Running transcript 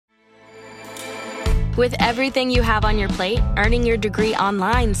With everything you have on your plate, earning your degree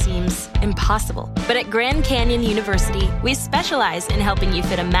online seems impossible. But at Grand Canyon University, we specialize in helping you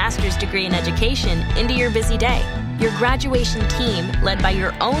fit a master's degree in education into your busy day. Your graduation team, led by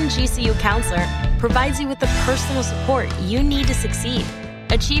your own GCU counselor, provides you with the personal support you need to succeed.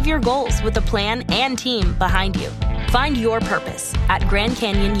 Achieve your goals with a plan and team behind you. Find your purpose at Grand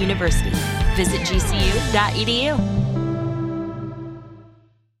Canyon University. Visit gcu.edu.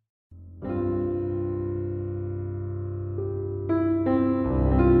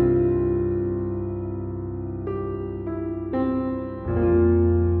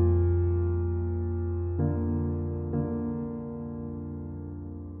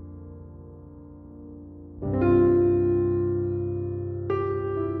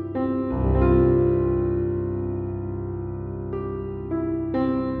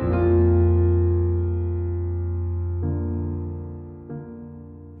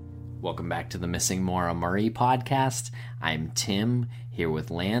 Welcome back to the Missing Maura Murray podcast. I'm Tim, here with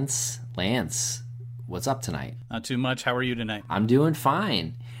Lance. Lance, what's up tonight? Not too much. How are you tonight? I'm doing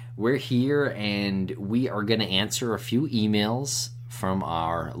fine. We're here and we are going to answer a few emails from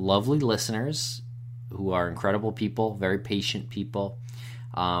our lovely listeners who are incredible people, very patient people.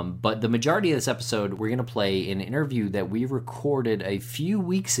 But the majority of this episode, we're going to play an interview that we recorded a few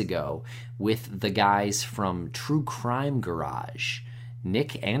weeks ago with the guys from True Crime Garage,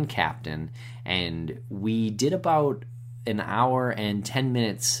 Nick and Captain, and we did about an hour and 10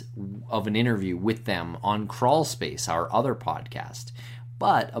 minutes of an interview with them on Crawlspace, our other podcast.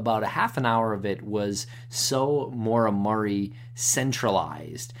 But about a half an hour of it was so Maura Murray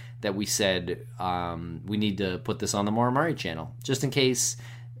centralized that we said we need to put this on the Maura Murray channel, just in case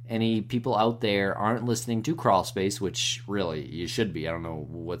any people out there aren't listening to Crawlspace, which really you should be. I don't know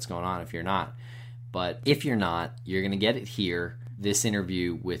what's going on if you're not. But if you're not, you're going to get it here. This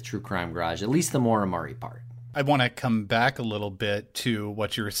interview with True Crime Garage, at least the Maura Murray part. I want to come back a little bit to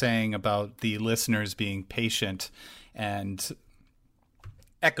what you were saying about the listeners being patient and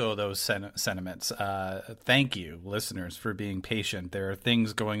echo those sentiments. Thank you, listeners, for being patient. There are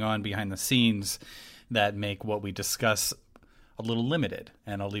things going on behind the scenes that make what we discuss a little limited,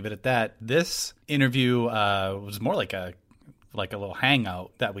 and I'll leave it at that. This interview was more like a little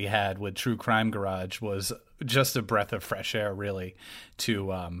hangout that we had with True Crime Garage. Was just a breath of fresh air, really, to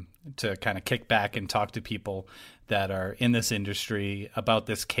kind of kick back and talk to people that are in this industry about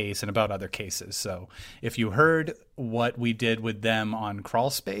this case and about other cases. So if you heard what we did with them on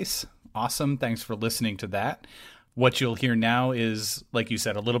Crawlspace, awesome. Thanks for listening to that. What you'll hear now is, like you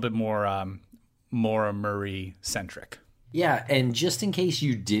said, a little bit more Maura Murray centric. Yeah, and just in case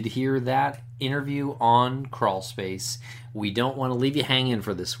you did hear that interview on Crawlspace, we don't want to leave you hanging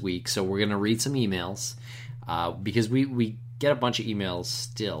for this week, so we're going to read some emails because we get a bunch of emails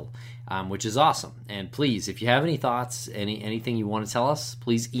still, which is awesome. And please, if you have any thoughts, anything you want to tell us,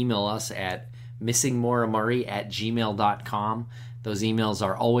 please email us at missingmauramurray@gmail.com. Those emails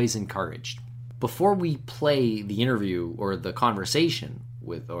are always encouraged. Before we play the interview or the conversation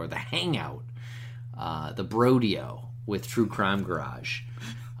or the hangout, the Brodeo with True Crime Garage,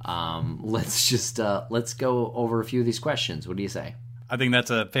 let's go over a few of these questions. What do you say? I think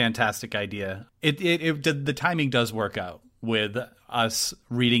that's a fantastic idea. The timing does work out with us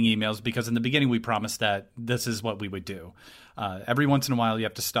reading emails, because in the beginning we promised that this is what we would do. Every once in a while you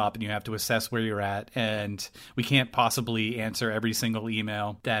have to stop and you have to assess where you're at, and we can't possibly answer every single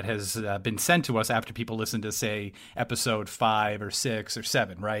email that has been sent to us after people listen to, say, episode 5 or 6 or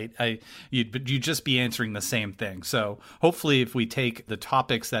 7, right? You'd just be answering the same thing. So hopefully if we take the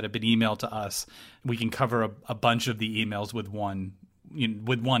topics that have been emailed to us, we can cover a bunch of the emails with one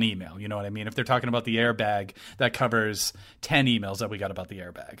email. You know what I mean? If they're talking about the airbag, that covers 10 emails that we got about the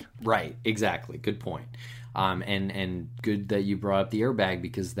airbag. Right, exactly. Good point. And good that you brought up the airbag,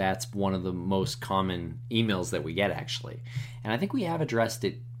 because that's one of the most common emails that we get, actually. And I think we have addressed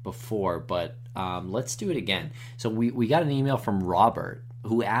it before, but let's do it again. So we got an email from Robert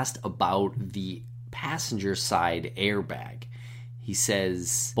who asked about the passenger side airbag. He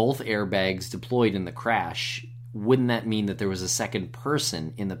says, both airbags deployed in the crash. Wouldn't that mean that there was a second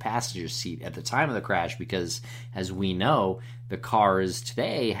person in the passenger seat at the time of the crash? Because, as we know, the cars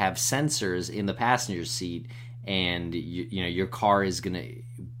today have sensors in the passenger seat, and your car is going to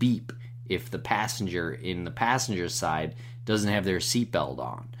beep if the passenger in the passenger side doesn't have their seatbelt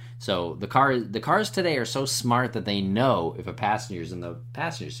on. So the cars today are so smart that they know if a passenger is in the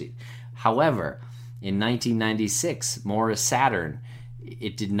passenger seat. However, in 1996, Morris Saturn,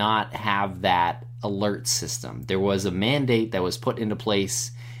 it did not have that alert system. There was a mandate that was put into place,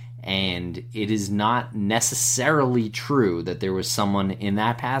 And it is not necessarily true that there was someone in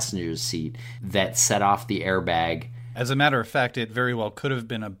that passenger's seat that set off the airbag. As a matter of fact, it very well could have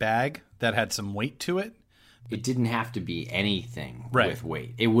been a bag that had some weight to it. It didn't have to be anything Right. with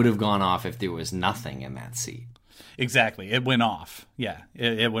weight. It would have gone off if there was nothing in that seat. Exactly. It went off. Yeah,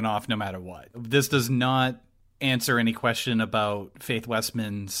 it went off no matter what. This does not answer any question about Faith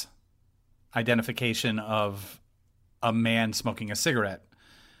Westman's identification of a man smoking a cigarette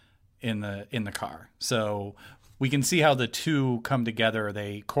in the car. So we can see how the two come together.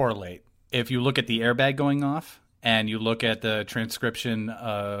 They correlate. If you look at the airbag going off and you look at the transcription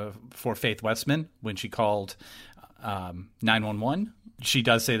for Faith Westman when she called 911, she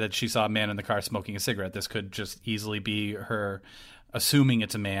does say that she saw a man in the car smoking a cigarette. This could just easily be her assuming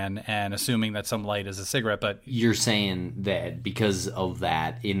it's a man and assuming that some light is a cigarette. But You're saying that because of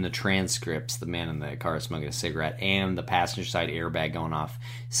that, in the transcripts, the man in the car smoking a cigarette and the passenger side airbag going off,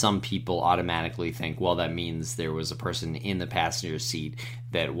 some people automatically think, well, that means there was a person in the passenger seat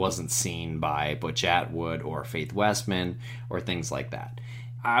that wasn't seen by Butch Atwood or Faith Westman or things like that.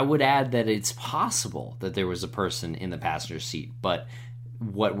 I would add that it's possible that there was a person in the passenger seat, but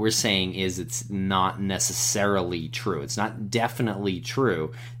what we're saying is it's not necessarily true. It's not definitely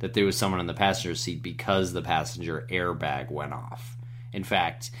true that there was someone in the passenger seat because the passenger airbag went off. In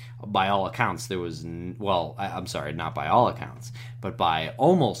fact, by all accounts, there was, well, I'm sorry, not by all accounts, but by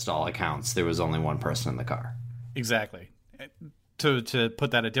almost all accounts, there was only one person in the car. exactly. To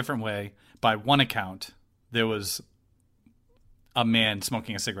put that a different way, by one account, there was a man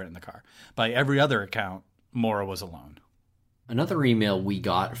smoking a cigarette in the car. By every other account, Maura was alone. Another email we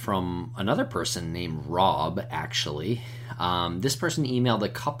got from another person named Rob, actually. This person emailed a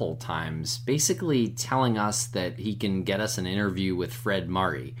couple times, basically telling us that he can get us an interview with Fred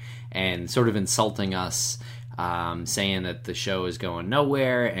Murray and sort of insulting us, saying that the show is going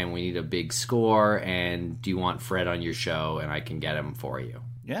nowhere and we need a big score and do you want Fred on your show and I can get him for you.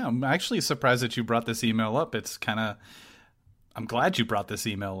 Yeah, I'm actually surprised that you brought this email up. I'm glad you brought this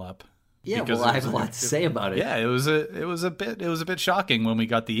email up. Yeah, well, I have a lot to say about it. Yeah, it was a bit shocking when we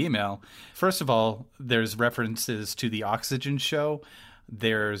got the email. First of all, there's references to the Oxygen show.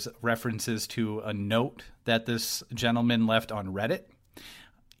 There's references to a note that this gentleman left on Reddit.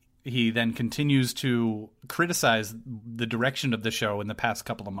 He then continues to criticize the direction of the show in the past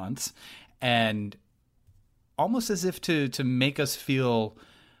couple of months, and almost as if to make us feel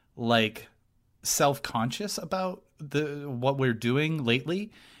like self-conscious about what we're doing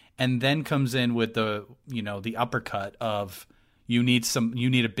lately. And then comes in with the uppercut of you need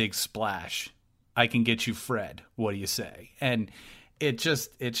a big splash. I can get you Fred. What do you say? And it's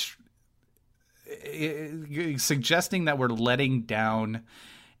suggesting that we're letting down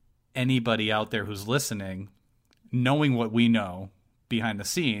anybody out there who's listening, knowing what we know behind the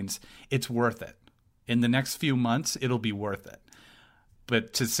scenes. It's worth it. In the next few months, it'll be worth it.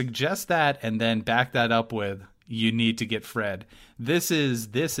 But to suggest that and then back that up with, you need to get Fred. This is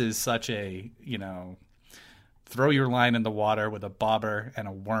such a, throw your line in the water with a bobber and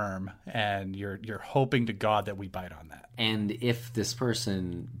a worm, and you're hoping to God that we bite on that. And if this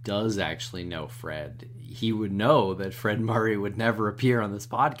person does actually know Fred, he would know that Fred Murray would never appear on this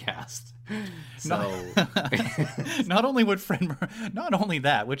podcast. So not only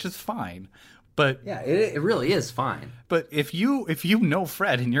that, which is fine, but yeah, it really is fine. But if you know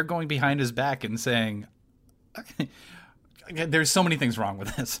Fred and you're going behind his back and saying, there's so many things wrong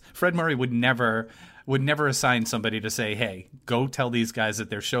with this. Fred Murray would never assign somebody to say, hey, go tell these guys that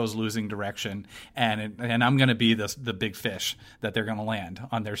their show's losing direction and I'm going to be the big fish that they're going to land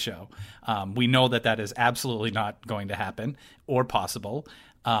on their show. We know that is absolutely not going to happen or possible.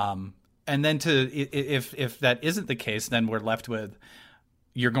 And then if that isn't the case, then we're left with,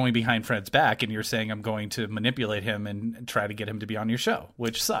 you're going behind Fred's back and you're saying I'm going to manipulate him and try to get him to be on your show,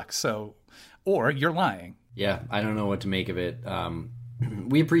 which sucks. So, or you're lying. Yeah, I don't know what to make of it.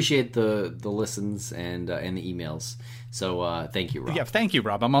 We appreciate the listens and the emails. So thank you, Rob. Yeah, thank you,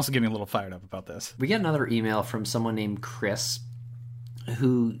 Rob. I'm also getting a little fired up about this. We got another email from someone named Chris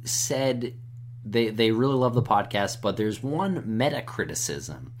who said they really love the podcast, but there's one meta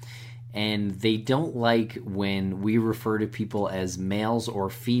criticism. And they don't like when we refer to people as males or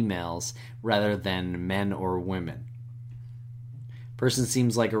females rather than men or women. Person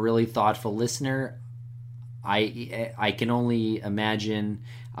seems like a really thoughtful listener. I can only imagine,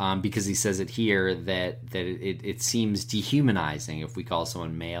 because he says it here, that it seems dehumanizing if we call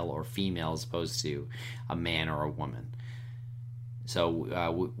someone male or female as opposed to a man or a woman.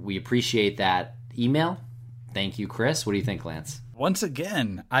 So we appreciate that email. Thank you, Chris. What do you think, Lance? Once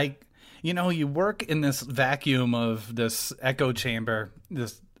again, you work in this vacuum of this echo chamber,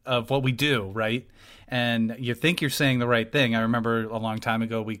 this of what we do, right? And you think you're saying the right thing. I remember a long time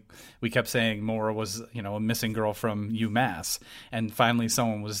ago we kept saying Maura was, a missing girl from UMass, and finally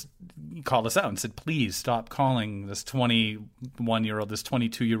someone called us out and said, please stop calling this 21-year-old, this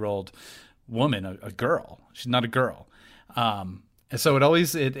 22-year-old woman a girl. She's not a girl. And so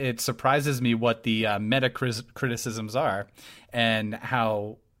it surprises me what the meta criticisms are, and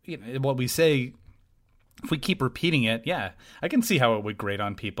how what we say. If we keep repeating it, yeah, I can see how it would grate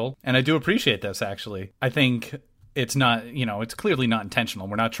on people. And I do appreciate this, actually. I think it's not, it's clearly not intentional.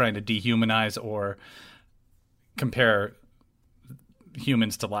 We're not trying to dehumanize or compare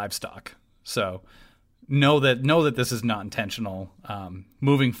humans to livestock. So know that this is not intentional.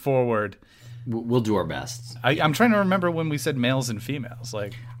 Moving forward, we'll do our best. I'm trying to remember when we said males and females.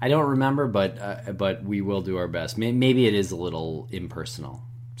 Like, I don't remember, but we will do our best. Maybe it is a little impersonal,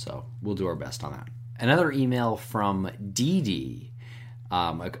 so we'll do our best on that. Another email from Dee Dee,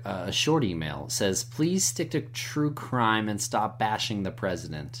 a short email, says, please stick to true crime and stop bashing the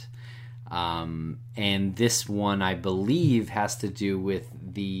president. And this one, I believe, has to do with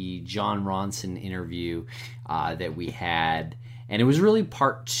the Jon Ronson interview that we had. And it was really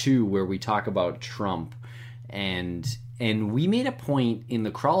part 2 where we talk about Trump. And we made a point in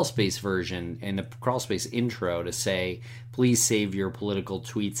the Crawlspace version, in the Crawlspace intro, to say, please save your political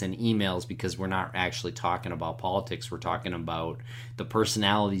tweets and emails, because we're not actually talking about politics. We're talking about the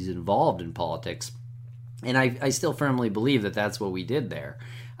personalities involved in politics. And I still firmly believe that that's what we did there.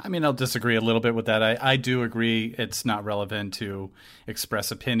 I mean, I'll disagree a little bit with that. I do agree it's not relevant to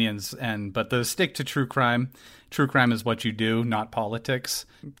express opinions, but the stick to true crime. True crime is what you do, not politics.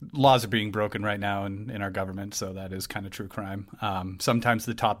 Laws are being broken right now in our government, so that is kind of true crime. Sometimes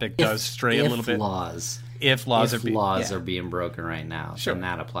the topic does stray a little bit. If laws are being broken right now, sure, then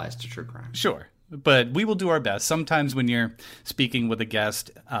that applies to true crime. Sure. But we will do our best. Sometimes when you're speaking with a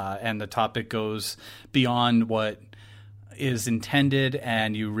guest and the topic goes beyond what is intended,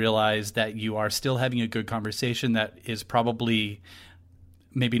 and you realize that you are still having a good conversation that is probably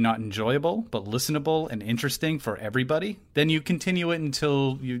maybe not enjoyable, but listenable and interesting for everybody, then you continue it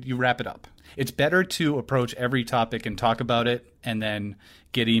until you wrap it up. It's better to approach every topic and talk about it and then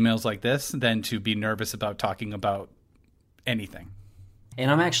get emails like this than to be nervous about talking about anything. And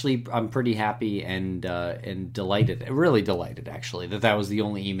I'm pretty happy and delighted, really delighted actually, that was the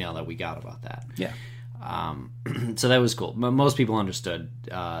only email that we got about that. Yeah. So that was cool. Most people understood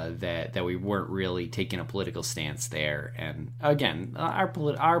that we weren't really taking a political stance there. And again,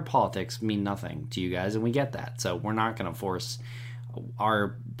 our politics mean nothing to you guys, and we get that. So we're not going to force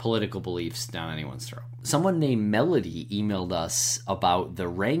our political beliefs down anyone's throat. Someone named Melody emailed us about the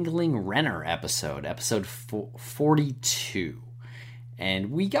Wrangling Renner episode 42. And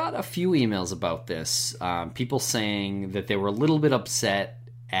we got a few emails about this. People saying that they were a little bit upset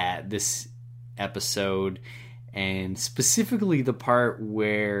at this episode, and specifically the part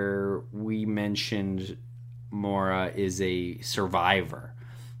where we mentioned Maura is a survivor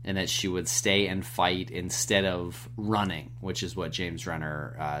and that she would stay and fight instead of running, which is what James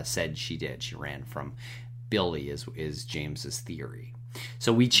Renner said she did. She ran from Billy, is James's theory.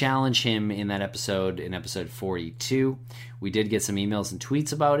 So we challenge him in that episode, in episode 42. We did get some emails and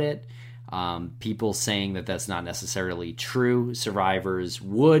tweets about it. People saying that that's not necessarily true. Survivors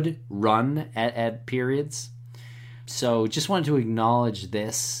would run at periods. So just wanted to acknowledge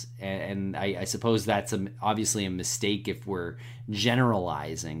this, and I suppose that's obviously a mistake if we're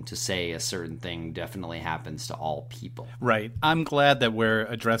generalizing to say a certain thing definitely happens to all people. Right. I'm glad that we're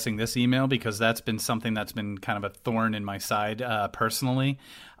addressing this email, because that's been something that's been kind of a thorn in my side personally.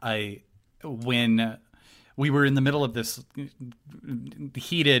 When we were in the middle of this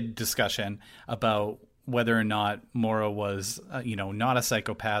heated discussion about whether or not Maura was, not a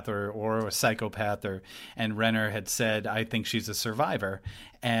psychopath or a psychopath, and Renner had said, I think she's a survivor.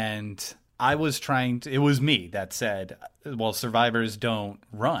 And I was it was me that said, well, survivors don't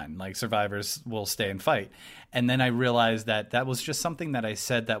run, like survivors will stay and fight. And then I realized that was just something that I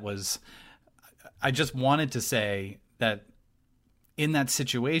said I just wanted to say that in that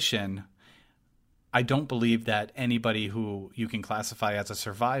situation, I don't believe that anybody who you can classify as a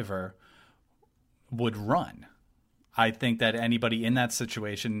survivor would run. I think that anybody in that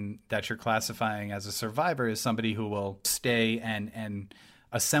situation that you're classifying as a survivor is somebody who will stay and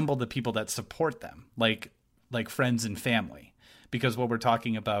assemble the people that support them, like friends and family. Because what we're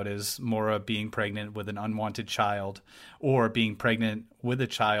talking about is Maura being pregnant with an unwanted child, or being pregnant with a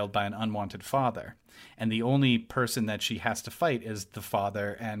child by an unwanted father. And the only person that she has to fight is the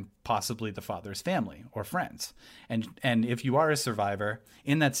father and possibly the father's family or friends. And if you are a survivor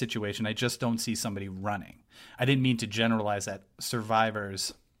in that situation, I just don't see somebody running. I didn't mean to generalize that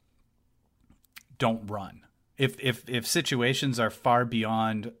survivors don't run. If situations are far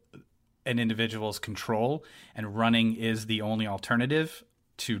beyond an individual's control and running is the only alternative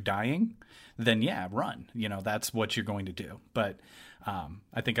to dying, then yeah, run. That's what you're going to do. But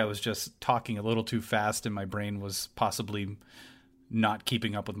I think I was just talking a little too fast and my brain was possibly not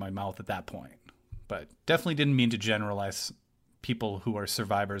keeping up with my mouth at that point. But definitely didn't mean to generalize people who are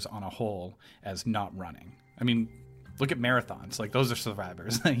survivors on a whole as not running. I mean, look at marathons. Like, those are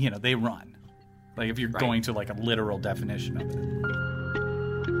survivors. They run. Like, if you're going to like a literal definition of it.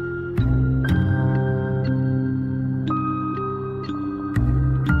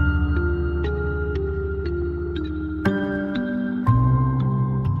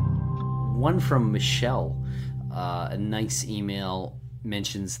 One from Michelle, a nice email,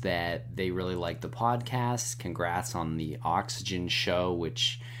 mentions that they really like the podcast. Congrats on the Oxygen show,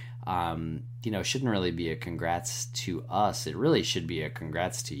 which, shouldn't really be a congrats to us. It really should be a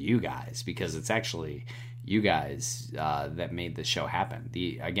congrats to you guys, because it's actually you guys that made the show happen.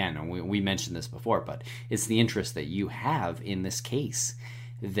 We mentioned this before, but it's the interest that you have in this case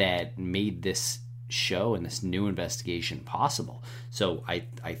that made this show and this new investigation possible. So I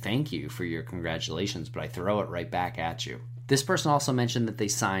thank you for your congratulations, but I throw it right back at you. This person also mentioned that they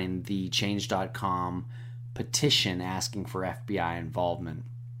signed the Change.com petition asking for FBI involvement.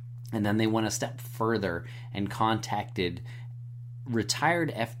 And then they went a step further and contacted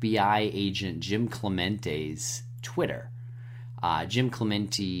retired FBI agent Jim Clemente's Twitter. Jim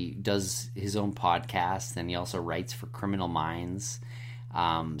Clemente does his own podcast, and he also writes for Criminal Minds.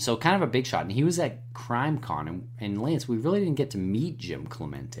 So kind of a big shot. And he was at CrimeCon. And Lance, we really didn't get to meet Jim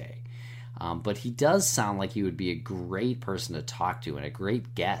Clemente. But he does sound like he would be a great person to talk to and a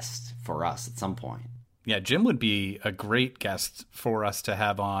great guest for us at some point. Yeah, Jim would be a great guest for us to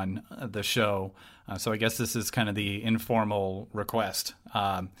have on the show. So I guess this is kind of the informal request.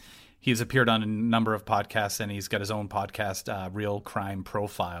 He's appeared on a number of podcasts, and he's got his own podcast, Real Crime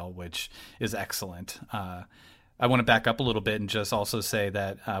Profile, which is excellent. I want to back up a little bit and just also say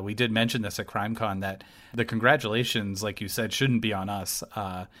that we did mention this at CrimeCon, that the congratulations, like you said, shouldn't be on us.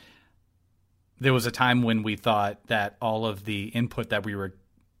 There was a time when we thought that all of the input that we were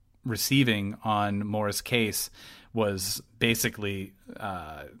receiving on Moore's case was basically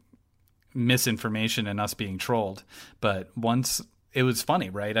misinformation and us being trolled. But once it was funny,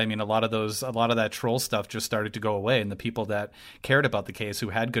 right? I mean, a lot of that troll stuff just started to go away, and the people that cared about the case, who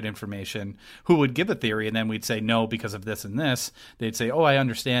had good information, who would give a theory, and then we'd say no because of this and this, they'd say, oh, I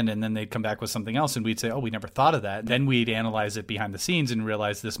understand, and then they'd come back with something else, and we'd say, oh, we never thought of that. Then we'd analyze it behind the scenes and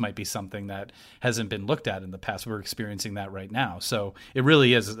realize this might be something that hasn't been looked at in the past. We're experiencing that right now. So it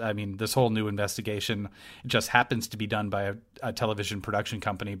really is, I mean, this whole new investigation just happens to be done by a television production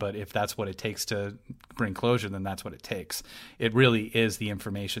company, but if that's what it takes to bring closure, then that's what it takes. It really is the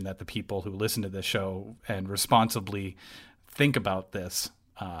information that the people who listen to this show and responsibly think about this.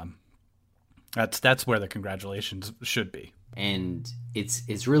 That's where the congratulations should be. And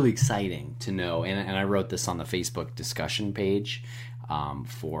it's really exciting to know. And I wrote this on the Facebook discussion page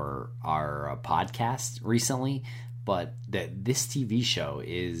for our podcast recently. But that this TV show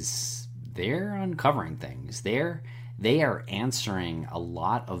they're uncovering things. They are answering a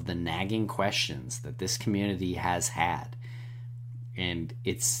lot of the nagging questions that this community has had. And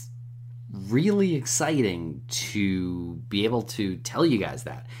it's really exciting to be able to tell you guys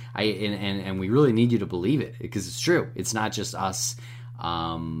that. And we really need you to believe it, because it's true. It's not just us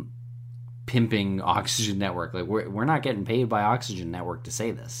pimping Oxygen Network. Like, we're not getting paid by Oxygen Network to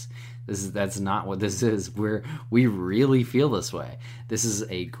say this. That's not what this is. We really feel this way. This is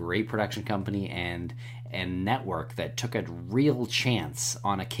a great production company and network that took a real chance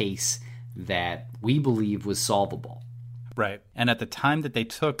on a case that we believe was solvable. Right. And at the time that they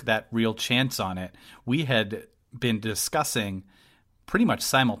took that real chance on it, we had been discussing pretty much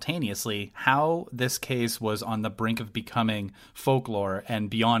simultaneously how this case was on the brink of becoming folklore and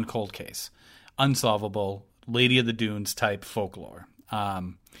beyond cold case. Unsolvable, Lady of the Dunes type folklore.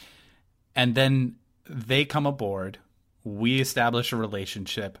 And then they come aboard, we establish a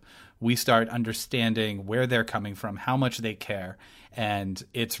relationship, we start understanding where they're coming from, how much they care, and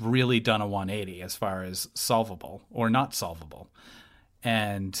it's really done a 180 as far as solvable or not solvable.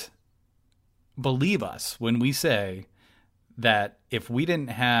 And believe us when we say that if we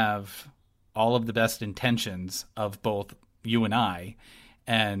didn't have all of the best intentions of both you and I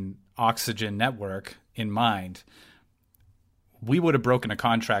and Oxygen Network in mind, we would have broken a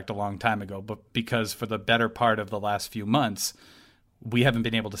contract a long time ago, but because for the better part of the last few months, we haven't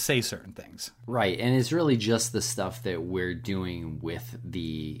been able to say certain things. Right, and it's really just the stuff that we're doing with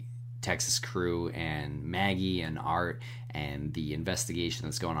the Texas crew and Maggie and Art and the investigation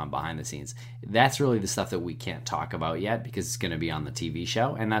that's going on behind the scenes. That's really the stuff that we can't talk about yet because it's going to be on the TV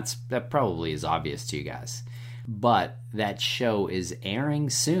show, and that probably is obvious to you guys. But that show is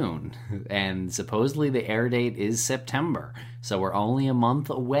airing soon, and supposedly the air date is September. So we're only a month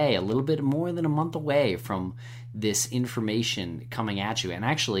away, a little bit more than a month away from this information coming at you. And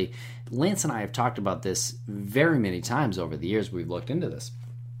actually, Lance and I have talked about this very many times over the years we've looked into this.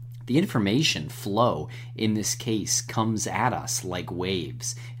 The information flow in this case comes at us like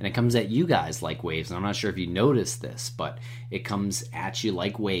waves, and it comes at you guys like waves. And I'm not sure if you noticed this, but it comes at you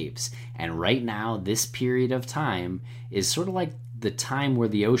like waves. And right now, this period of time is sort of like the time where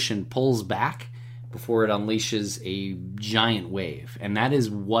the ocean pulls back before it unleashes a giant wave. And that is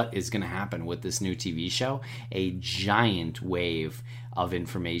what is going to happen with this new TV show. A giant wave of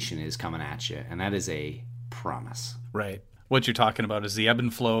information is coming at you, and that is a promise. Right. What you're talking about is the ebb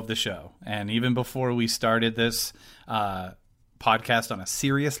and flow of the show. And even before we started this podcast on a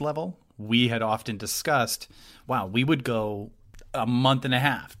serious level, we had often discussed, wow, we would go a month and a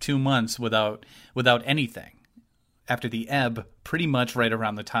half, 2 months without anything. After the ebb, pretty much right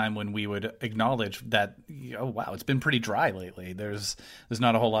around the time when we would acknowledge that, oh, wow, it's been pretty dry lately. There's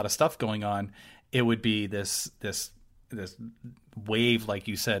not a whole lot of stuff going on. It would be this wave, like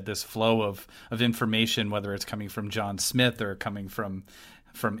you said, this flow of information, whether it's coming from John Smith or coming from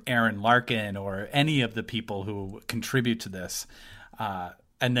Aaron Larkin or any of the people who contribute to this.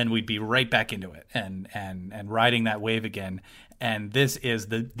 And then we'd be right back into it and riding that wave again. And this is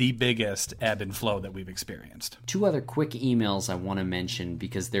the biggest ebb and flow that we've experienced. 2 other quick emails I want to mention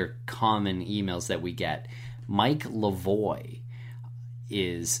because they're common emails that we get. Mike Lavoie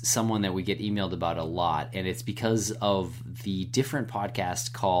is someone that we get emailed about a lot, and it's because of the different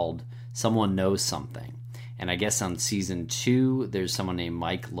podcast called Someone Knows Something. And I guess on season 2, there's someone named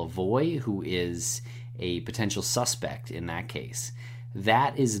Mike Lavoie who is a potential suspect in that case.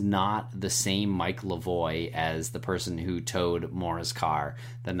 That is not the same Mike Lavoie as the person who towed Maura's car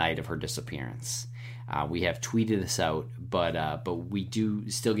the night of her disappearance. We have tweeted this out, but we do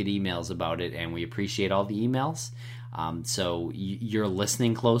still get emails about it, and we appreciate all the emails. So you're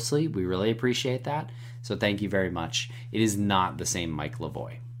listening closely. We really appreciate that. So thank you very much. It is not the same Mike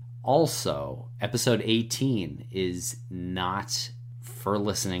Lavoie. Also, episode 18 is not for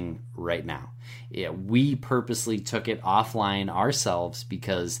listening right now. We purposely took it offline ourselves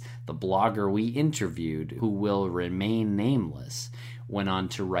because the blogger we interviewed, who will remain nameless, went on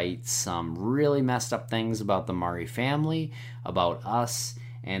to write some really messed up things about the Murray family, about us,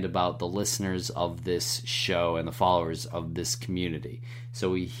 and about the listeners of this show and the followers of this community.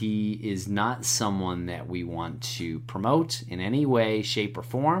 So he is not someone that we want to promote in any way, shape, or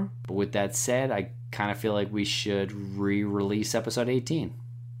form. But with that said, I kind of feel like we should re-release episode 18.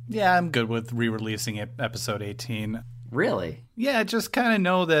 Yeah, I'm good with re-releasing episode 18. Really? Yeah, just kind of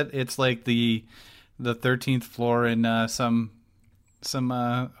know that it's like the 13th floor in some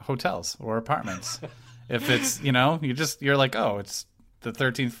hotels or apartments. If it's, you're like, oh, it's the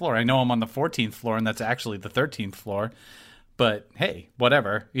 13th floor. I know I'm on the 14th floor, and that's actually the 13th floor. But hey,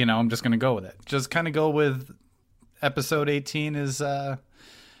 whatever. I'm just going to go with it. Just kind of go with episode 18 is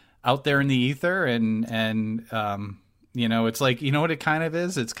out there in the ether, and it's like, what it kind of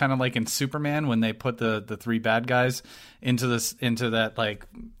is? It's kind of like in Superman when they put the 3 bad guys into that like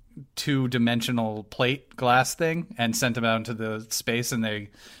 2-dimensional plate glass thing and sent them out into the space, and they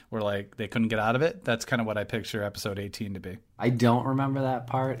were like, they couldn't get out of it. That's kind of what I picture episode 18 to be. I don't remember that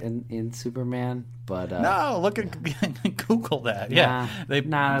part in Superman, but no, look at Google that.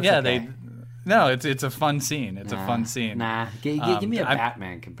 No, it's a fun scene. It's a fun scene. Give me a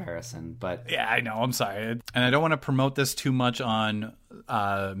Batman comparison. But yeah, I know. I'm sorry, and I don't want to promote this too much on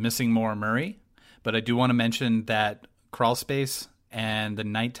Missing Maura Murray, but I do want to mention that Crawlspace and the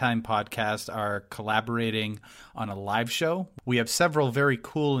Nighttime Podcast are collaborating on a live show. We have several very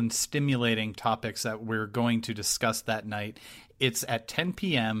cool and stimulating topics that we're going to discuss that night. It's at 10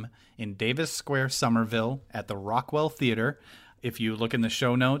 p.m. in Davis Square, Somerville, at the Rockwell Theater. If you look in the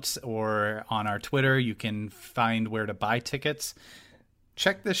show notes or on our Twitter, you can find where to buy tickets.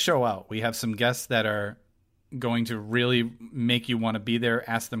 Check this show out. We have some guests that are going to really make you want to be there,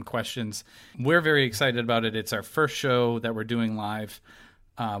 ask them questions. We're very excited about it. It's our first show that we're doing live.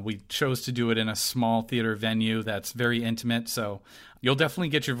 We chose to do it in a small theater venue that's very intimate, so you'll definitely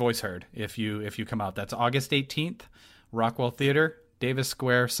get your voice heard if you come out. That's August 18th, Rockwell Theater, Davis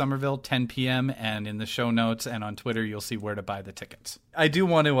Square, Somerville, 10 p.m. And in the show notes and on Twitter, you'll see where to buy the tickets. I do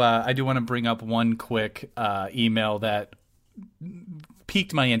want to bring up one quick email that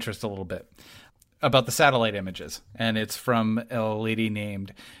piqued my interest a little bit. about the satellite images, and it's from a lady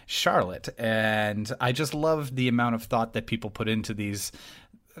named Charlotte. And I just love the amount of thought that people put into this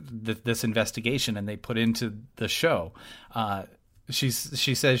investigation, and they put into the show. She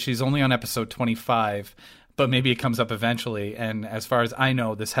says she's only on episode 25, but maybe it comes up eventually. And as far as I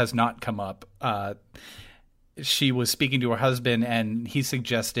know, this has not come up. She was speaking to her husband, and he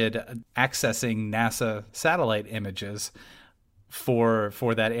suggested accessing NASA satellite images for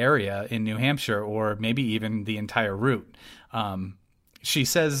that area in New Hampshire, or maybe even the entire route. She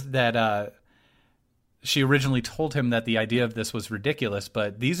says that she originally told him that the idea of this was ridiculous,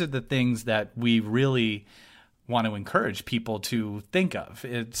 but these are the things that we really want to encourage people to think of.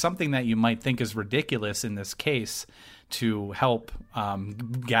 It's something that you might think is ridiculous in this case to help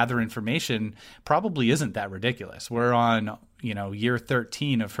gather information probably isn't that ridiculous. We're on, year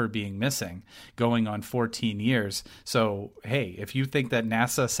 13 of her being missing, going on 14 years. So, hey, if you think that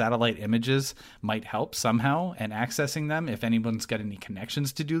NASA satellite images might help somehow and accessing them, if anyone's got any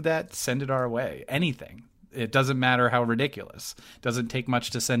connections to do that, send it our way. Anything. It doesn't matter how ridiculous. It doesn't take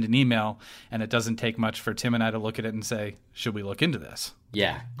much to send an email, and it doesn't take much for Tim and I to look at it and say, should we look into this?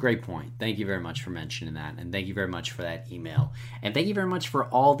 Yeah, great point. Thank you very much for mentioning that, and thank you very much for that email. And thank you very much for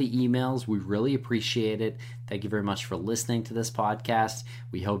all the emails. We really appreciate it. Thank you very much for listening to this podcast.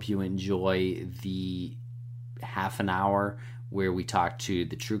 We hope you enjoy the half an hour where we talk to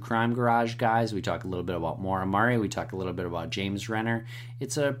the True Crime Garage guys. We talk a little bit about Maura Murray. We talk a little bit about James Renner.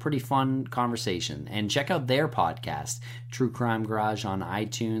 It's a pretty fun conversation. And check out their podcast, True Crime Garage, on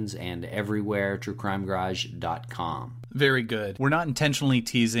iTunes and everywhere, truecrimegarage.com. Very good. We're not intentionally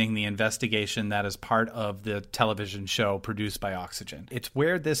teasing the investigation that is part of the television show produced by Oxygen. It's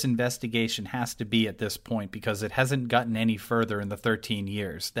where this investigation has to be at this point, because it hasn't gotten any further in the 13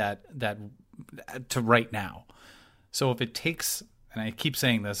 years that to right now. So if it takes, and I keep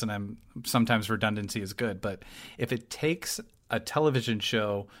saying this, and sometimes redundancy is good, but if it takes a television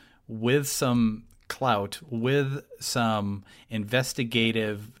show with some clout, with some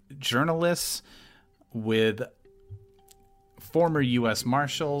investigative journalists, with former U.S.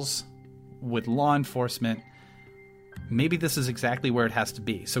 Marshals, with law enforcement, maybe this is exactly where it has to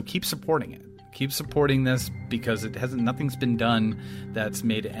be. So keep supporting it. Keep supporting this, because nothing's been done that's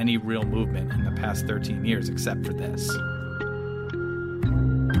made any real movement in the past 13 years except for this.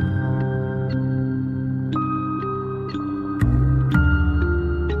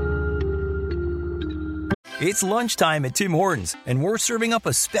 It's lunchtime at Tim Hortons, and we're serving up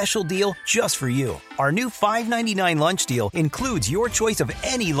a special deal just for you. Our new $5.99 lunch deal includes your choice of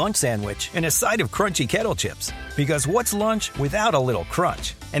any lunch sandwich and a side of crunchy kettle chips. Because what's lunch without a little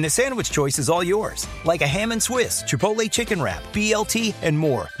crunch? And the sandwich choice is all yours, like a ham and Swiss, Chipotle chicken wrap, BLT, and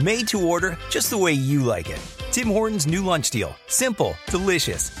more, made to order just the way you like it. Tim Hortons' new lunch deal. Simple,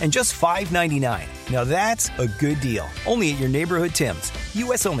 delicious, and just $5.99. Now that's a good deal. Only at your neighborhood Tim's.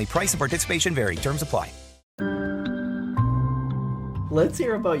 U.S. only. Price and participation vary. Terms apply. Let's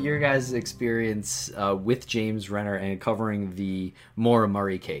hear about your guys' experience with James Renner and covering the Maura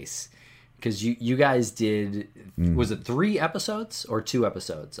Murray case. Because you guys did, was it 3 episodes or 2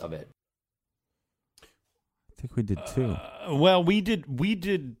 episodes of it? I think we did 2. Well, we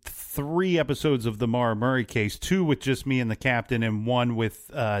did 3 episodes of the Maura Murray case, 2 with just me and the captain, and 1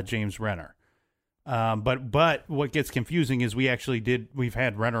 with James Renner. But what gets confusing is we've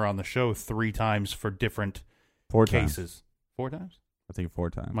had Renner on the show 3 times for different 4 cases. Times. 4 times? I think 4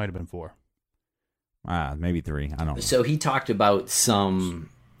 times. Might have been 4. Maybe 3. I don't know. So he talked about some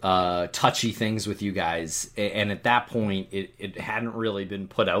touchy things with you guys, and at that point it hadn't really been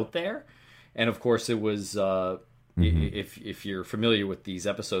put out there. And of course it was if you're familiar with these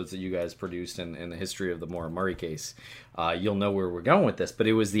episodes that you guys produced in the history of the Maura Murray case, you'll know where we're going with this. But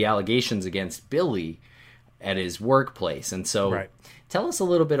it was the allegations against Billy at his workplace. And so Tell us a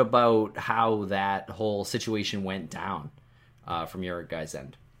little bit about how that whole situation went down from your guys'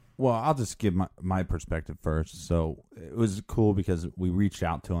 end. Well, I'll just give my perspective first. So it was cool because we reached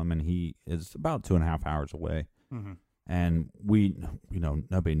out to him, and he is about 2.5 hours away. Mm-hmm. And we,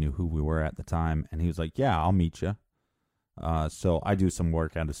 nobody knew who we were at the time. And he was like, yeah, I'll meet you. So I do some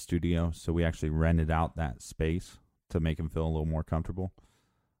work at a studio. So we actually rented out that space to make him feel a little more comfortable.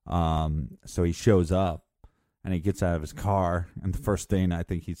 So he shows up, and he gets out of his car, and the first thing I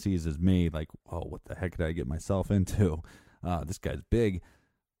think he sees is me, like, oh, what the heck did I get myself into? This guy's big.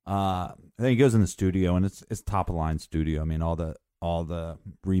 Then he goes in the studio, and it's top-of-the-line studio. I mean, all the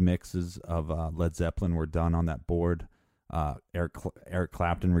remixes of Led Zeppelin were done on that board. Eric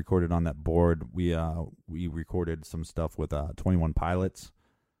Clapton recorded on that board. We recorded some stuff with 21 Pilots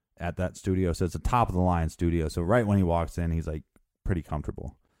at that studio. So it's a top-of-the-line studio. So right when he walks in, he's, like, pretty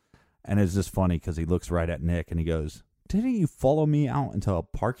comfortable. And it's just funny because he looks right at Nick and he goes, "Didn't you follow me out into a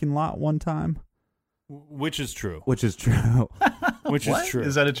parking lot one time?" Which is true. Which is true. Which is true.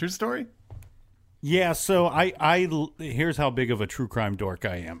 Is that a true story? Yeah, so here's how big of a true crime dork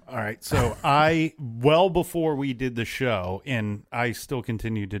I am. All right, so well before we did the show, and I still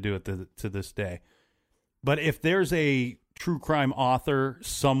continue to do it to this day, but if there's a true crime author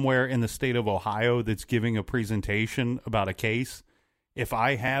somewhere in the state of Ohio that's giving a presentation about a case, if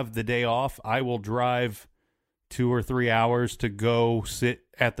I have the day off, I will drive 2 or 3 hours to go sit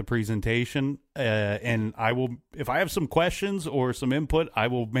at the presentation, and I will, if I have some questions or some input, I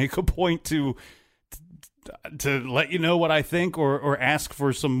will make a point to let you know what I think or ask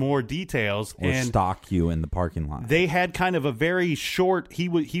for some more details. Or stalk you in the parking lot. They had kind of a very short,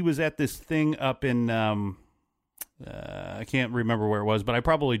 he was at this thing up in, I can't remember where it was, but I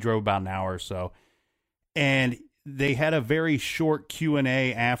probably drove about an hour or so. And they had a very short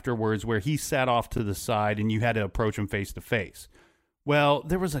Q&A afterwards where he sat off to the side and you had to approach him face to face. Well,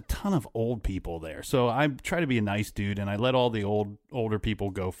 there was a ton of old people there. So I try to be a nice dude and I let all the older people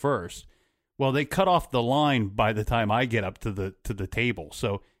go first. Well, they cut off the line by the time I get up to the table.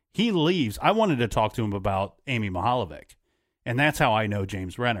 So he leaves. I wanted to talk to him about Amy Mihaljevic. And that's how I know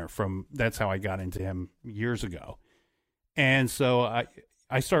James Renner that's how I got into him years ago. And so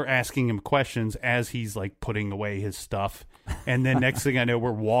I start asking him questions as he's like putting away his stuff. And then next thing I know,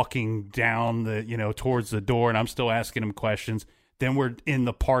 we're walking down towards the door and I'm still asking him questions. Then we're in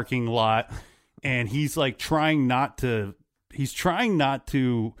the parking lot and he's like trying not to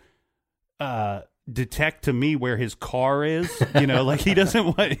detect to me where his car is, like he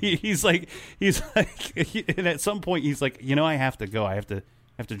doesn't want, he's like, and at some point he's like, I have to go. I have to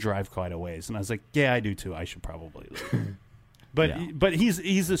drive quite a ways. And I was like, yeah, I do too. I should probably leave. But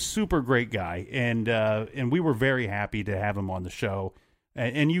he's a super great guy. And we were very happy to have him on the show.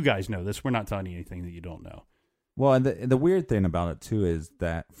 And you guys know this. We're not telling you anything that you don't know. Well, and the weird thing about it too is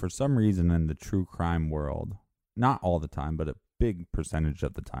that for some reason in the true crime world, not all the time, but a big percentage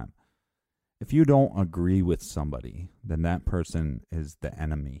of the time, if you don't agree with somebody, then that person is the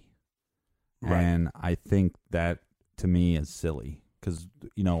enemy. Right. And I think that, to me, is silly. Because,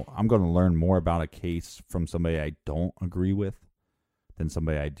 I'm going to learn more about a case from somebody I don't agree with than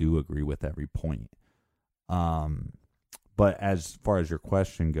somebody I do agree with every point. But as far as your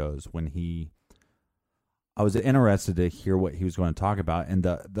question goes, I was interested to hear what he was going to talk about. And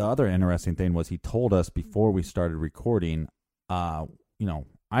the other interesting thing was he told us before we started recording, I'm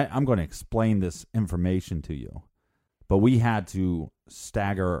going to explain this information to you, but we had to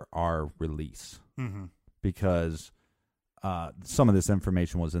stagger our release because some of this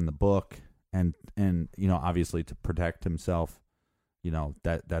information was in the book, and obviously to protect himself,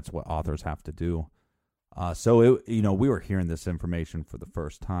 that's what authors have to do. So we were hearing this information for the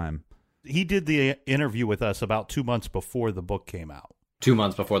first time. He did the interview with us about 2 months before the book came out. 2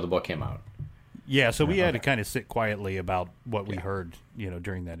 months before the book came out. Yeah, so we had to kind of sit quietly about what we heard,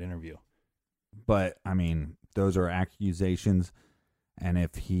 during that interview. But, I mean, those are accusations, and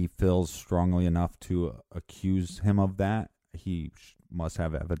if he feels strongly enough to accuse him of that, he must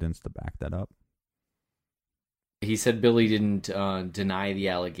have evidence to back that up. He said Billy didn't deny the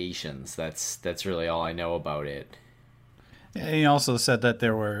allegations. That's really all I know about it. And he also said that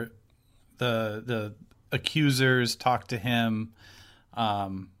there were the accusers talked to him. I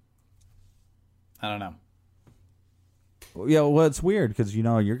don't know. Yeah, well, it's weird because,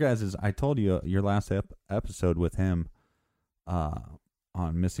 your guys' I told you your last episode with him on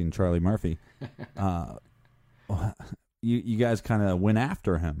Missing Charlie Murphy, you guys kind of went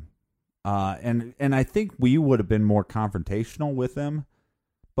after him. And I think we would have been more confrontational with him,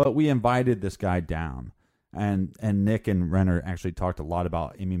 but we invited this guy down. And Nick and Renner actually talked a lot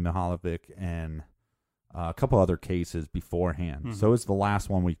about Amy Mihaljevic and a couple other cases beforehand. Mm-hmm. So it's the last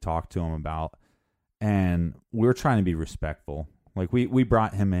one we talked to him about. And we're trying to be respectful. Like we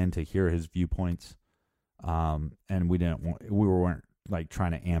brought him in to hear his viewpoints, and we weren't like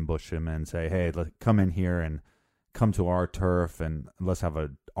trying to ambush him and say, "Hey, come in here and come to our turf and let's have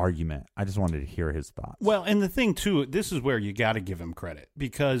an argument." I just wanted to hear his thoughts. Well, and the thing too, this is where you got to give him credit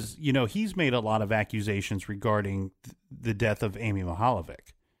because he's made a lot of accusations regarding the death of Amy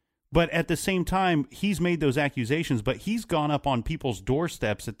Mihaljevic. But at the same time, he's made those accusations, but he's gone up on people's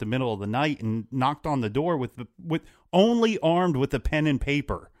doorsteps at the middle of the night and knocked on the door with only armed with a pen and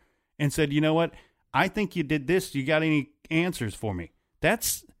paper and said, "You know what? I think you did this. You got any answers for me?"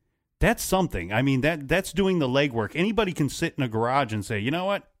 That's something. I mean, that's doing the legwork. Anybody can sit in a garage and say, "You know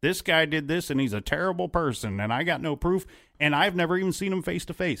what? This guy did this and he's a terrible person and I got no proof and I've never even seen him face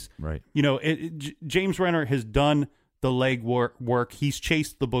to face." Right. James Renner has done the leg work. He's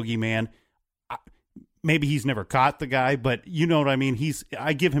chased the boogeyman. Maybe he's never caught the guy, but you know what I mean?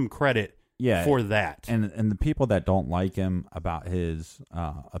 I give him credit for that. And the people that don't like him about his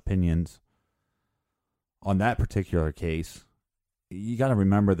opinions on that particular case, you got to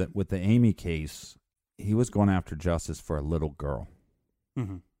remember that with the Amy case, he was going after justice for a little girl.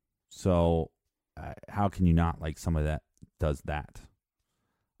 Mm-hmm. So how can you not like somebody that does that?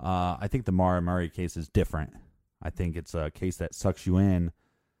 I think the Maura Murray case is different. I think it's a case that sucks you in.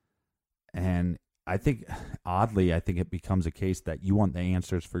 And I think, oddly, it becomes a case that you want the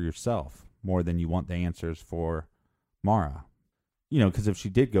answers for yourself more than you want the answers for Maura. You know, because if she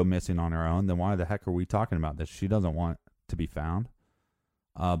did go missing on her own, then why the heck are we talking about this? She doesn't want to be found.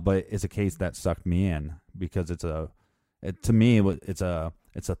 But it's a case that sucked me in because it's a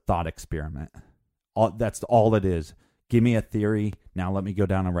thought experiment. That's all it is. Give me a theory. Now let me go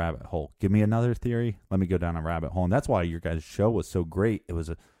down a rabbit hole. Give me another theory. Let me go down a rabbit hole. And that's why your guys' show was so great. It was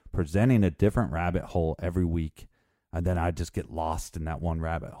presenting a different rabbit hole every week. And then I just get lost in that one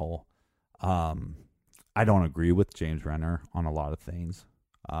rabbit hole. I don't agree with James Renner on a lot of things.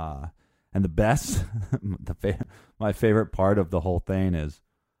 And the best, my favorite part of the whole thing is,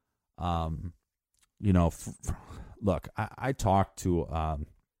 look, I talked to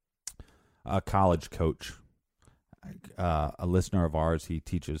a college coach, a listener of ours. He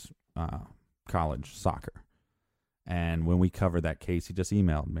teaches college soccer. And when we covered that case, he just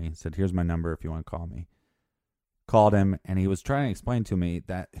emailed me and said, here's my number if you want to call me. Called him, and he was trying to explain to me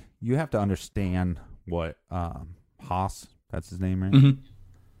that you have to understand what Haas, that's his name, right? Mm-hmm.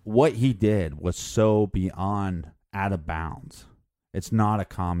 What he did was so beyond out of bounds. It's not a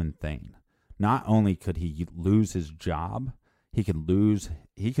common thing. Not only could he lose his job, he could lose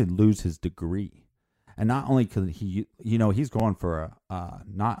his degree. And not only could he, he's going for a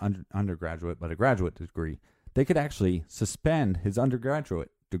not undergraduate, but a graduate degree. They could actually suspend his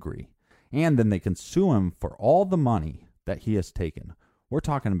undergraduate degree. And then they can sue him for all the money that he has taken. We're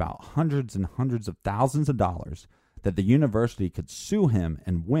talking about hundreds and hundreds of thousands of dollars that the university could sue him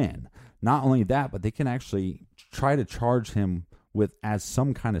and win. Not only that, but they can actually try to charge him as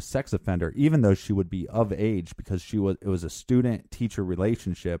some kind of sex offender, even though she would be of age, because it was a student-teacher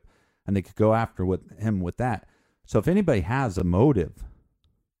relationship, and they could go after him with that. So if anybody has a motive,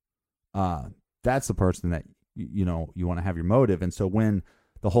 that's the person that you want to have your motive. And so when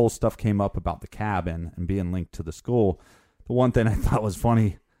the whole stuff came up about the cabin and being linked to the school, the one thing I thought was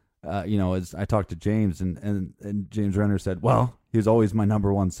funny, is I talked to James, and James Renner said, well, he was always my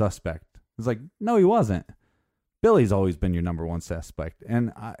number one suspect. I was like, no, he wasn't. Billy's always been your number one suspect.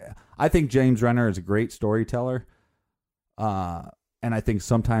 And I think James Renner is a great storyteller. And I think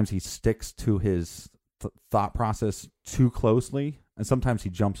sometimes he sticks to his thought process too closely, and sometimes he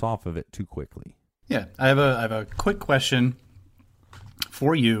jumps off of it too quickly. Yeah, I have a quick question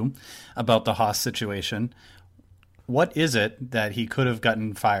for you about the Haas situation. What is it that he could have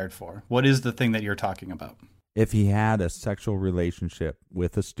gotten fired for? What is the thing that you're talking about? If he had a sexual relationship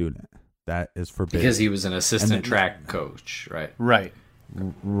with a student, that is forbidden. Because he was an assistant track coach, right? Right.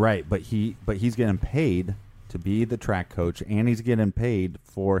 Right, but he's getting paid to be the track coach, and he's getting paid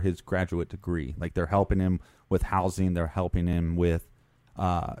for his graduate degree. Like, they're helping him with housing, they're helping him with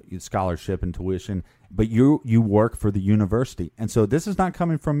scholarship and tuition, but you work for the university. And so this is not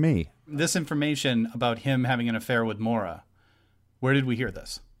coming from me. This information about him having an affair with Maura, where did we hear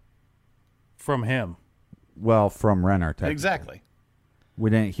this? From him. Well, from Renner. Exactly. We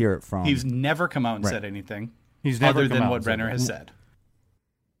didn't hear it from... He's never come out and said anything other than what Renner has said.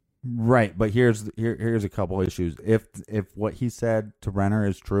 Right, but here's a couple issues. If what he said to Renner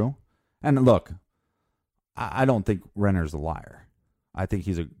is true, and look, I don't think Renner's a liar. I think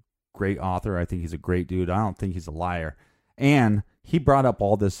he's a great author. I think he's a great dude. I don't think he's a liar. And he brought up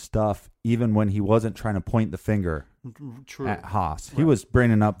all this stuff even when he wasn't trying to point the finger at Haas. Right. He was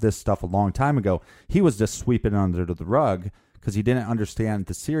bringing up this stuff a long time ago. He was just sweeping it under the rug because he didn't understand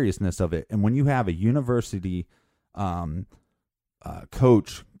the seriousness of it. And when you have a university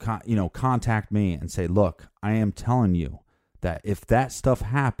coach, contact me and say, look, I am telling you that if that stuff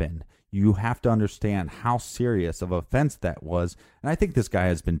happened, you have to understand how serious of an offense that was. And I think this guy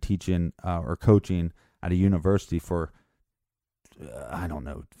has been teaching or coaching at a university for,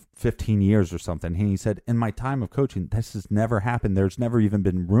 15 years or something. And he said, in my time of coaching, this has never happened. There's never even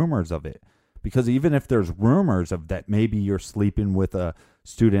been rumors of it. Because even if there's rumors of that, maybe you're sleeping with a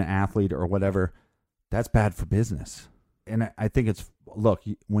student athlete or whatever, that's bad for business. And I think look,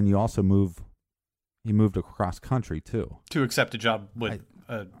 when you also he moved across country too. To accept a job with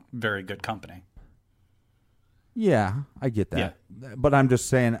a very good company. Yeah, I get that. Yeah. But I'm just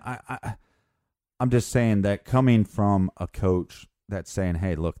saying, I'm just saying that coming from a coach that's saying,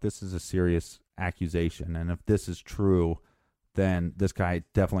 hey, look, this is a serious accusation, and if this is true, then this guy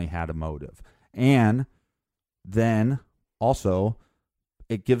definitely had a motive. And then also,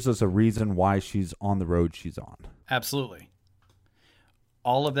 it gives us a reason why she's on the road she's on. Absolutely.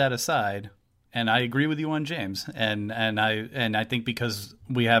 All of that aside, and I agree with you on James, and I think because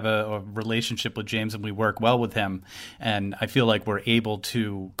we have a relationship with James and we work well with him, and I feel like we're able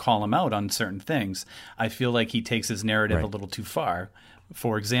to call him out on certain things, I feel like he takes his narrative a little too far.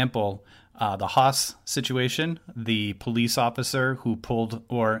 For example, the Haas situation, the police officer who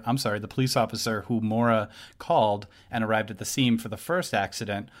Maura called and arrived at the scene for the first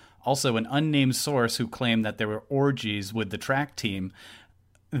accident, also an unnamed source who claimed that there were orgies with the track team.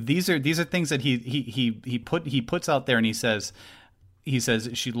 These are things that he puts out there, and he says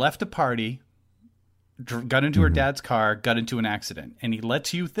she left a party, got into her dad's car, got into an accident, and he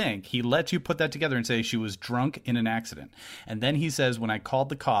lets you put that together and say she was drunk in an accident. And then he says, when I called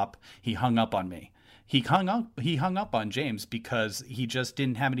the cop, he hung up on me. He hung up on James because he just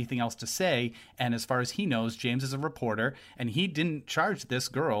didn't have anything else to say. And as far as he knows, James is a reporter, and he didn't charge this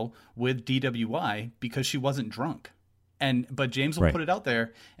girl with DWI because she wasn't drunk. But James will put it out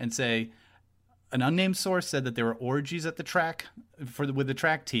there and say, an unnamed source said that there were orgies at the track with the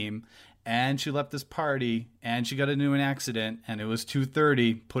track team, and she left this party, and she got into an accident, and it was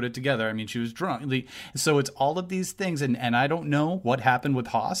 2:30. Put it together. I mean, she was drunk. So it's all of these things, and I don't know what happened with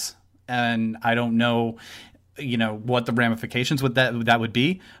Haas, and I don't know, what the ramifications with that would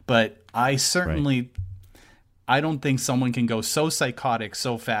be. But I certainly, I don't think someone can go so psychotic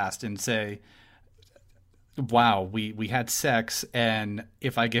so fast and say, wow, we had sex, and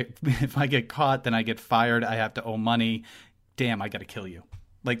if I get caught, then I get fired. I have to owe money. Damn, I got to kill you.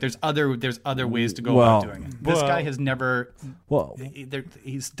 Like there's other ways to go about doing it. This guy has never. Well, he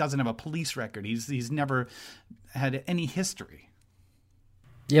doesn't have a police record. He's never had any history.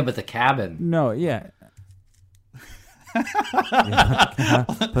 Yeah, but the cabin. No, yeah.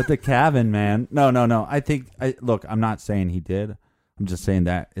 But the cabin, man. No. Look, I'm not saying he did. I'm just saying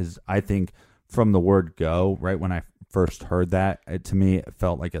I think from the word go, right when I first heard that, to me, it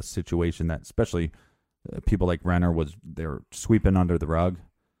felt like a situation that, especially people like Renner, they're sweeping under the rug.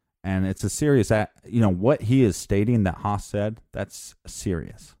 And it's a serious, what he is stating that Haas said, that's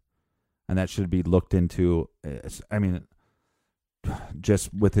serious. And that should be looked into. I mean,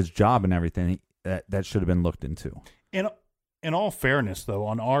 just with his job and everything, that should have been looked into. In all fairness, though,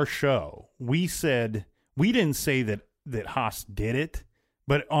 on our show, we didn't say that Haas did it.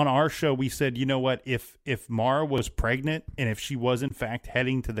 But on our show, we said, you know what? If Maura was pregnant and if she was in fact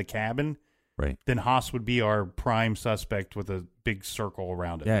heading to the cabin, then Haas would be our prime suspect with a big circle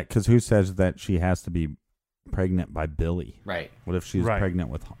around it. Yeah, because who says that she has to be pregnant by Billy? Right. What if she's pregnant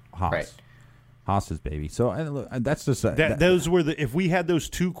with Haas? Right. Haas's baby. So that's just those were if we had those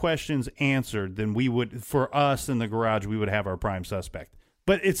two questions answered, then we would, for us in the garage, we would have our prime suspect.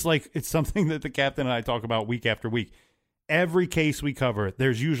 But it's something that the captain and I talk about week after week. Every case we cover,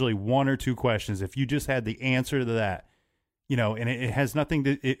 there's usually one or two questions. If you just had the answer to that, and it has nothing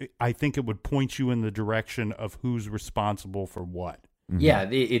to, I think it would point you in the direction of who's responsible for what. Mm-hmm.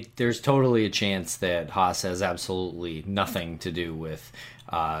 Yeah, there's totally a chance that Haas has absolutely nothing to do with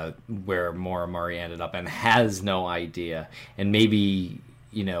where Maura Murray ended up and has no idea. And maybe,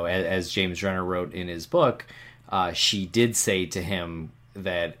 as James Renner wrote in his book, she did say to him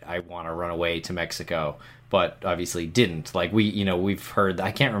that I want to run away to Mexico, but obviously didn't. Like we've heard,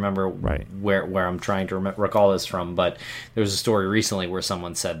 I can't remember where I'm trying to recall this from, but there was a story recently where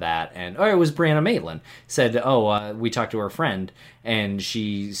someone said that, and it was Brianna Maitland said, we talked to her friend, and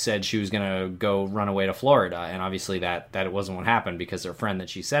she said she was going to go run away to Florida, and obviously that it wasn't what happened because her friend that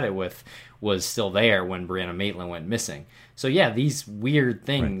she said it with was still there when Brianna Maitland went missing. So yeah, these weird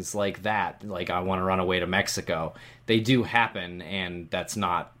things like that, like I want to run away to Mexico, they do happen, and that's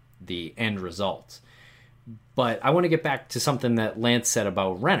not the end result. But I want to get back to something that Lance said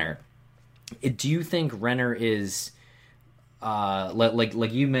about Renner. Do you think Renner is,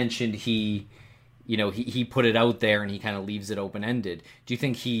 like you mentioned, he put it out there and he kind of leaves it open-ended. Do you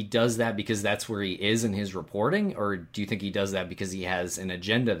think he does that because that's where he is in his reporting, or do you think he does that because he has an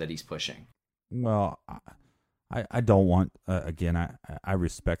agenda that he's pushing? Well, I don't want, again, I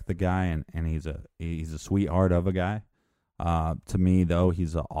respect the guy, and he's a sweetheart of a guy. To me, though,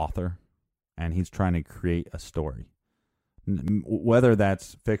 he's an author. And he's trying to create a story. Whether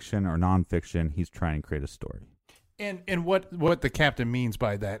that's fiction or nonfiction, he's trying to create a story. And what the captain means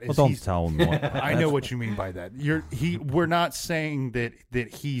by that is, don't tell him what. I know what you mean by that. We're not saying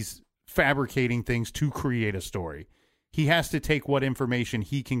that he's fabricating things to create a story. He has to take what information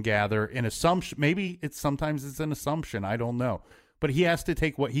he can gather, an assumption. Maybe sometimes it's an assumption. I don't know. But he has to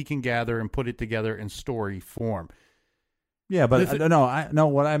take what he can gather and put it together in story form. Yeah, but no,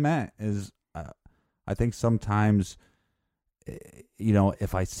 what I meant is I think sometimes,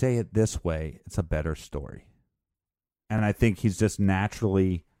 if I say it this way, it's a better story. And I think he's just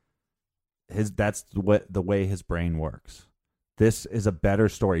naturally, that's the way his brain works. This is a better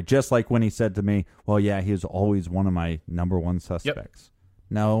story. Just like when he said to me, well, yeah, he was always one of my number one suspects.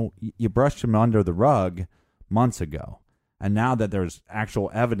 Yep. No, you brushed him under the rug months ago. And now that there's actual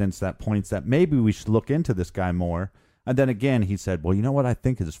evidence that points that maybe we should look into this guy more. And then again, he said, well, you know what I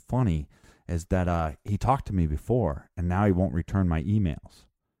think is funny is that he talked to me before and now he won't return my emails.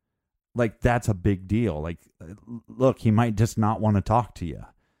 Like, that's a big deal. Like, look, he might just not want to talk to you.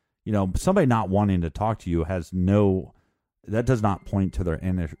 Somebody not wanting to talk to you that does not point to their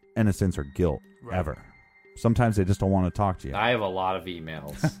innocence or guilt, ever. Sometimes they just don't want to talk to you. I have a lot of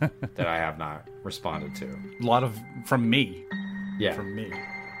emails that I have not responded to. A lot of from me. Yeah. From me.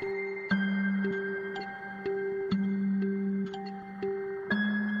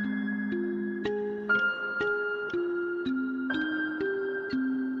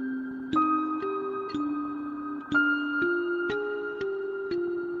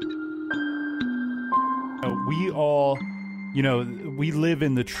 We all, we live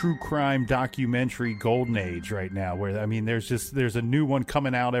in the true crime documentary golden age right now where, there's a new one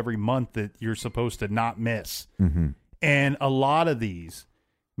coming out every month that you're supposed to not miss. Mm-hmm. And a lot of these,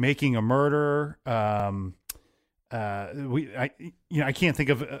 Making a Murderer, I can't think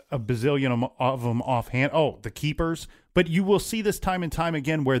of a bazillion of them offhand. Oh, The Keepers. But you will see this time and time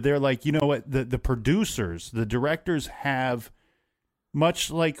again where they're like, you know what, the producers, the directors have,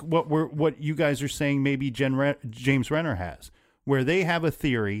 much like what you guys are saying maybe James Renner has, where they have a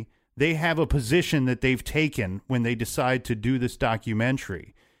theory, they have a position that they've taken when they decide to do this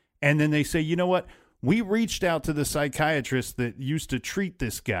documentary. And then they say, you know what, we reached out to the psychiatrist that used to treat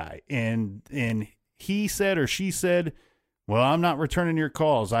this guy, and he said or she said, well, I'm not returning your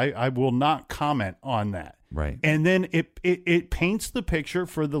calls. I will not comment on that. Right. And then it paints the picture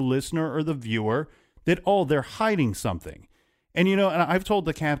for the listener or the viewer that, oh, they're hiding something. And, and I've told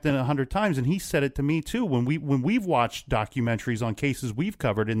the captain 100 times, and he said it to me too, when we've watched documentaries on cases we've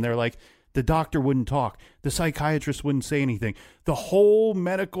covered, and they're like, the doctor wouldn't talk. The psychiatrist wouldn't say anything. The whole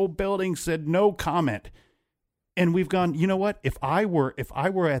medical building said no comment. And we've gone, you know what? If I were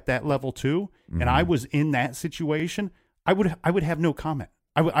at that level too, and I was in that situation, I would have no comment.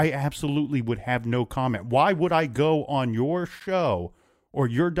 I absolutely would have no comment. Why would I go on your show or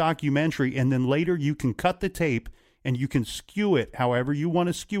your documentary, and then later you can cut the tape and you can skew it however you want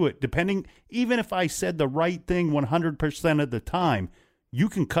to skew it, depending, even if I said the right thing 100% of the time, you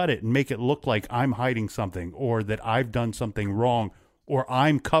can cut it and make it look like I'm hiding something, or that I've done something wrong, or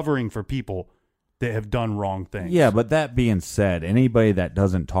I'm covering for people that have done wrong things. Yeah, but that being said, anybody that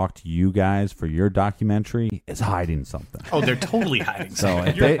doesn't talk to you guys for your documentary is hiding something. Oh, they're totally hiding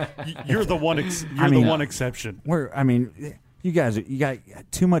something. So you're the one. The one exception. You guys, you got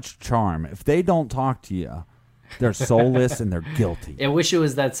too much charm. If they don't talk to you, they're soulless and they're guilty. I wish it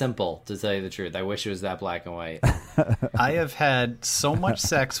was that simple, to tell you the truth. I wish it was that black and white. I have had so much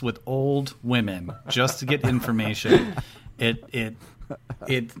sex with old women just to get information. It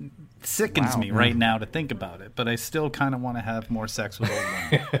sickens me right now to think about it, but I still kind of want to have more sex with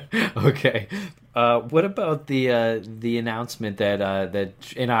old women. Okay. What about the announcement that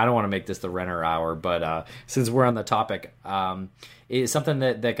and I don't want to make this the Renner hour, but since we're on the topic, is something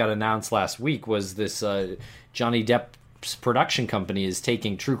that got announced last week was this Johnny Depp's production company is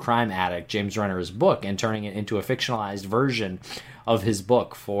taking true crime addict James Renner's book and turning it into a fictionalized version of his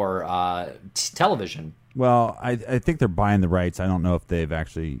book for television. Well, I think they're buying the rights. I don't know if they've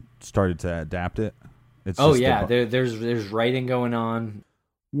actually started to adapt it. There's writing going on.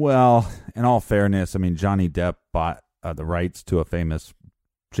 Well, in all fairness, Johnny Depp bought the rights to a famous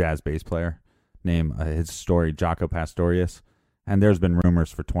jazz bass player named his story Jaco Pastorius, and there's been rumors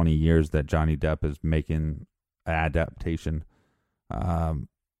for 20 years that Johnny Depp is making an adaptation.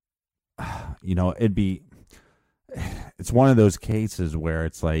 It's one of those cases where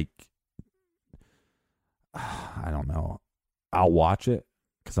it's like, I don't know. I'll watch it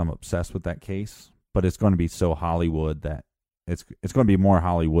because I'm obsessed with that case, but it's going to be so Hollywood that it's going to be more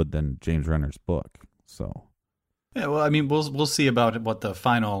Hollywood than James Renner's book. So, yeah, well, we'll see about what the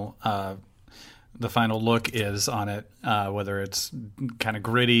final look is on it, whether it's kind of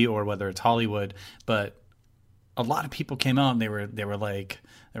gritty or whether it's Hollywood. But a lot of people came out and they were like,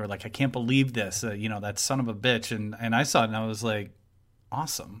 I can't believe this, that son of a bitch, and I saw it and I was like,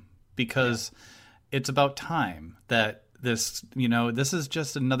 awesome, because. it's about time that this is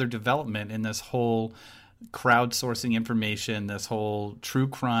just another development in this whole crowdsourcing information, this whole true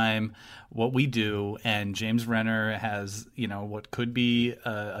crime, what we do. And James Renner has, what could be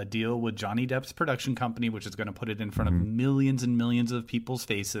a deal with Johnny Depp's production company, which is going to put it in front of millions and millions of people's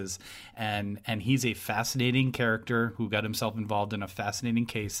faces. And he's a fascinating character who got himself involved in a fascinating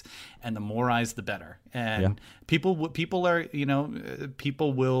case. And the more eyes, the better. And people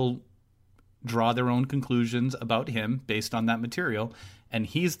will draw their own conclusions about him based on that material. And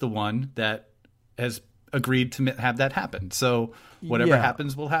he's the one that has agreed to have that happen. So whatever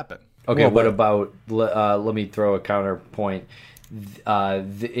happens will happen. Okay, what about, let me throw a counterpoint.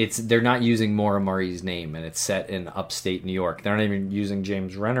 They're not using Maura Murray's name, and it's set in upstate New York. They're not even using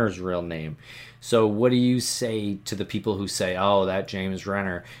James Renner's real name. So what do you say to the people who say, oh, that James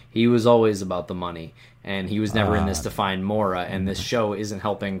Renner, he was always about the money, and he was never in this to find Maura, and this show isn't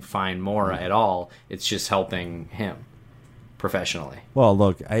helping find Maura at all. It's just helping him professionally. Well,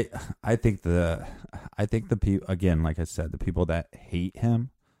 look, I think the people, again, like I said, the people that hate him,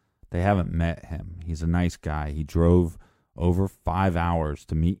 they haven't met him. He's a nice guy. He drove over 5 hours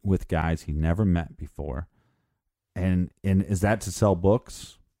to meet with guys he never met before. And is that to sell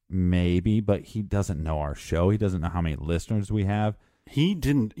books? Maybe, but he doesn't know our show. He doesn't know how many listeners we have. He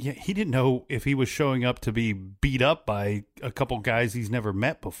didn't know if he was showing up to be beat up by a couple guys he's never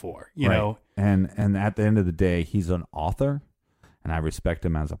met before, you know. And at the end of the day, he's an author, and I respect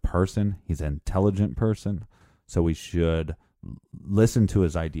him as a person. He's an intelligent person, so we should listen to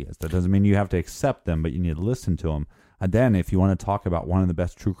his ideas. That doesn't mean you have to accept them, but you need to listen to them. And then if you want to talk about one of the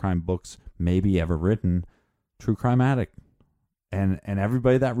best true crime books maybe ever written, True Crime Addict. And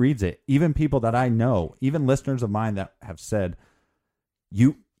everybody that reads it, even people that I know, even listeners of mine that have said,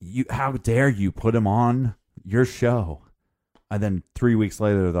 you how dare you put him on your show? And then 3 weeks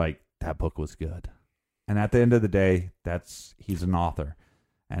later, they're like, that book was good. And at the end of the day, he's an author.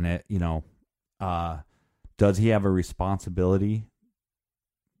 And does he have a responsibility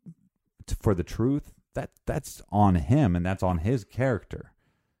for the truth? That's on him, and that's on his character,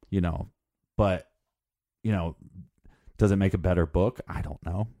 But, does it make a better book? I don't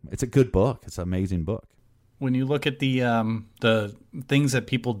know. It's a good book. It's an amazing book. When you look at the things that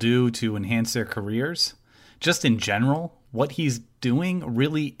people do to enhance their careers, just in general, what he's doing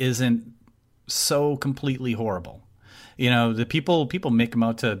really isn't so completely horrible. The people make him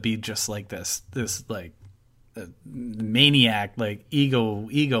out to be just like this like maniac, like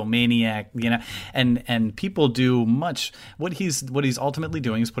ego maniac, and people do much. What he's ultimately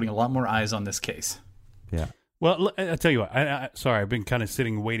doing is putting a lot more eyes on this case. Yeah. Well, I'll tell you what. Sorry, I've been kind of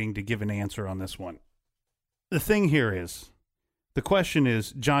sitting waiting to give an answer on this one. The thing here is, the question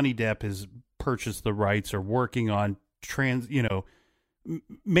is, Johnny Depp has purchased the rights or working on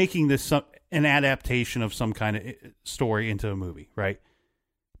making this an adaptation of some kind of story into a movie, right?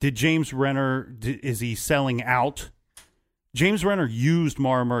 Did James Renner, is he selling out? James Renner used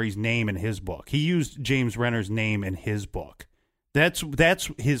Maura Murray's name in his book. He used James Renner's name in his book. That's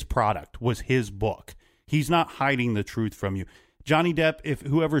his product, was his book. He's not hiding the truth from you. Johnny Depp, if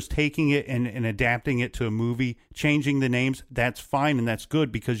whoever's taking it and adapting it to a movie, changing the names, that's fine and that's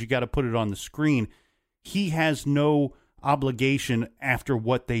good because you got to put it on the screen. He has no obligation after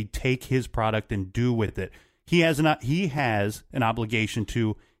what they take his product and do with it. He has an obligation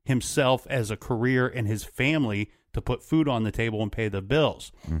to himself as a career and his family to put food on the table and pay the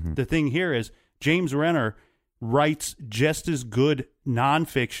bills. Mm-hmm. The thing here is James Renner writes just as good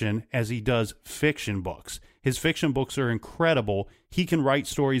nonfiction as he does fiction books. His fiction books are incredible. He can write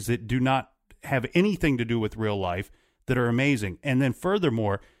stories that do not have anything to do with real life that are amazing. And then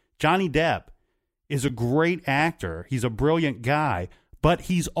furthermore, Johnny Depp is a great actor. He's a brilliant guy, but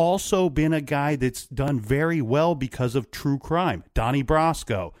he's also been a guy that's done very well because of true crime. Donnie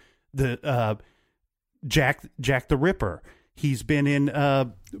Brasco, the Jack the Ripper. He's been in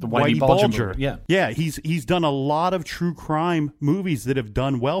the Whitey Bulger. Yeah. He's done a lot of true crime movies that have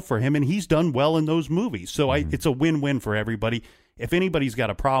done well for him, and he's done well in those movies. So it's a win-win for everybody. If anybody's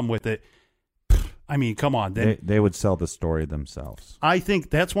got a problem with it, I mean, come on. They would sell the story themselves. I think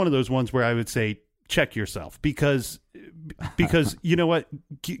that's one of those ones where I would say check yourself because you know what?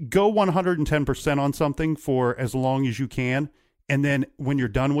 Go 110% on something for as long as you can, and then when you're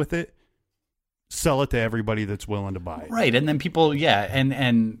done with it, sell it to everybody that's willing to buy it. Right. And then people,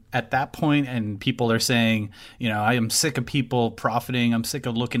 and at that point, and people are saying, I am sick of people profiting. I'm sick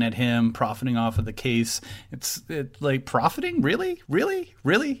of looking at him profiting off of the case. It's like profiting? Really?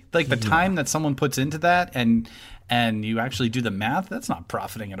 Like the time that someone puts into that and and you actually do the math, that's not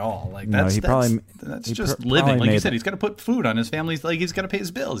profiting at all. Like No, that's he just probably living. Like you made said, he's got to put food on his family. Like he's got to pay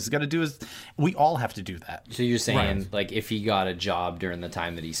his bills. He's got to do his. We all have to do that. So you're saying, like, if he got a job during the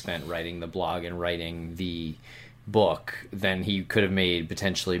time that he spent writing the blog and writing the book, then he could have made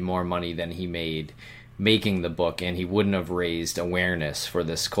potentially more money than he made making the book, and he wouldn't have raised awareness for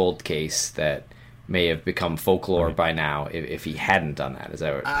this cold case that may have become folklore by now if he hadn't done that. Is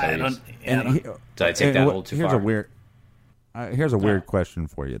that what did I take that a little too far? Here's a weird question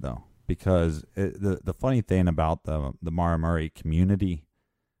for you, though, because the funny thing about the Mara Murray community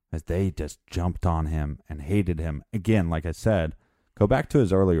is they just jumped on him and hated him. Again, like I said, go back to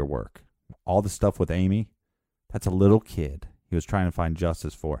his earlier work. All the stuff with Amy, that's a little kid he was trying to find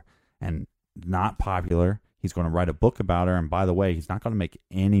justice for, and not popular. He's going to write a book about her, and by the way, he's not going to make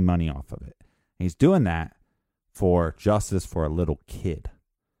any money off of it. He's doing that for justice for a little kid.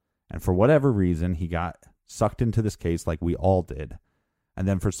 And for whatever reason, he got sucked into this case like we all did. And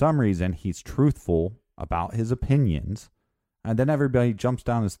then for some reason, he's truthful about his opinions. And then everybody jumps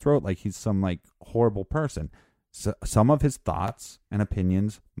down his throat like he's some like horrible person. So, some of his thoughts and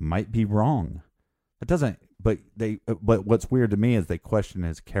opinions might be wrong. It doesn't, but what's weird to me is they question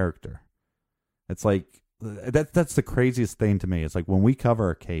his character. It's like, that's the craziest thing to me. It's like when we cover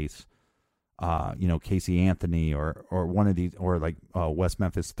a case, Casey Anthony or one of these, or like West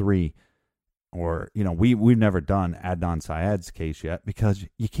Memphis 3, or, we've never done Adnan Syed's case yet because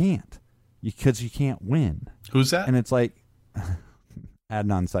you can't win. Who's that? And it's like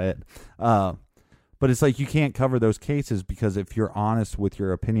Adnan Syed. But it's like you can't cover those cases because if you're honest with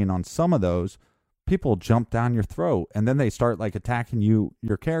your opinion on some of those, people jump down your throat and then they start like attacking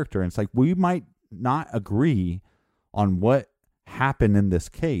your character. And it's like, we might not agree on what happened in this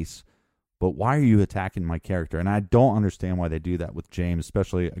case, but why are you attacking my character? And I don't understand why they do that with James,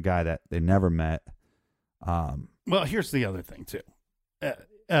 especially a guy that they never met. Well, here's the other thing, too.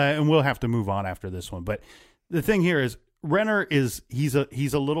 And we'll have to move on after this one. But the thing here is, Renner he's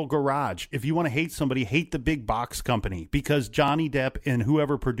a little garage. If you want to hate somebody, hate the big box company, because Johnny Depp and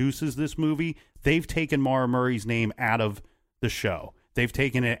whoever produces this movie, they've taken Mara Murray's name out of the show. They've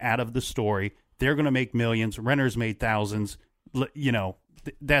taken it out of the story. They're going to make millions. Renner's made thousands.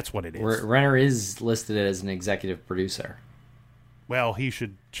 That's what it is. Renner is listed as an executive producer. Well, he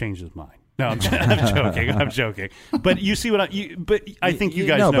should change his mind. No, I'm joking. I'm joking. But you see what I think you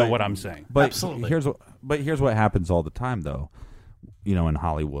guys know what I'm saying. But absolutely. Here's what happens all the time, though. In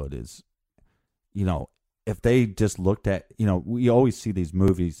Hollywood is, if they just looked at, we always see these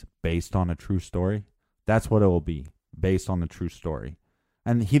movies based on a true story. That's what it will be, based on a true story.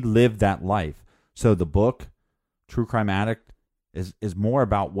 And he lived that life. So the book, True Crime Addict, is more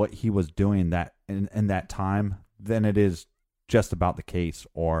about what he was doing that in that time than it is just about the case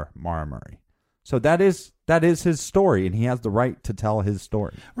or Mara Murray. So that is his story, and he has the right to tell his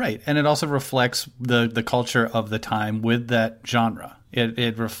story. Right, and it also reflects the culture of the time with that genre.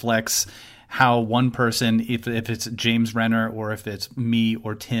 It reflects how one person, if it's James Renner or if it's me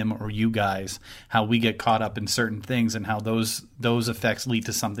or Tim or you guys, how we get caught up in certain things and how those effects lead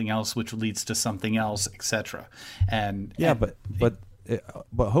to something else, which leads to something else, etc. But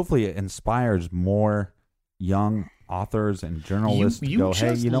hopefully it inspires more young authors and journalists to go,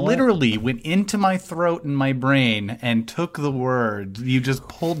 hey, you know literally what? Went into my throat and my brain and took the words. You just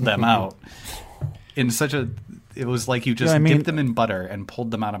pulled them out in it was like you just dipped them in butter and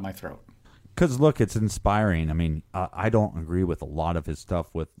pulled them out of my throat. Because, look, it's inspiring. I mean, I don't agree with a lot of his stuff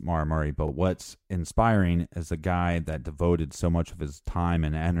with Mara Murray, but what's inspiring is a guy that devoted so much of his time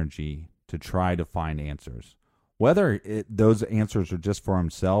and energy to try to find answers. Whether those answers are just for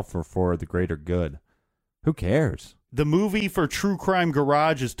himself or for the greater good, who cares? The movie for True Crime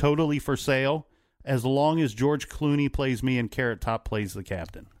Garage is totally for sale as long as George Clooney plays me and Carrot Top plays the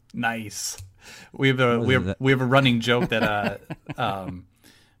captain. Nice. We have a running joke that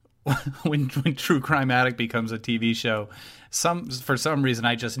when True Crime Addict becomes a TV show, for some reason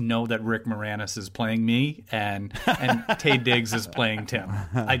I just know that Rick Moranis is playing me and Taye Diggs is playing Tim.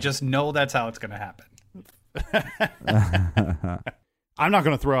 I just know that's how it's going to happen. I'm not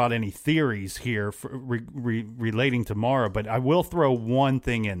going to throw out any theories here for relating to Mara, but I will throw one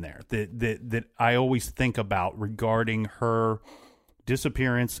thing in there that I always think about regarding her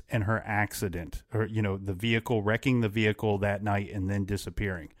disappearance and her accident, or the vehicle, wrecking the vehicle that night and then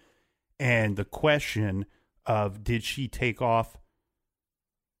disappearing. And the question of, did she take off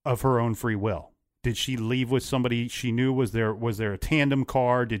of her own free will? Did she leave with somebody she knew? Was there a tandem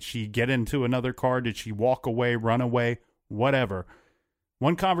car? Did she get into another car? Did she walk away, run away, whatever?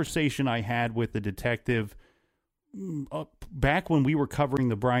 One conversation I had with the detective back when we were covering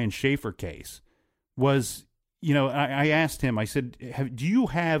the Brian Schaefer case was, I asked him, I said, do you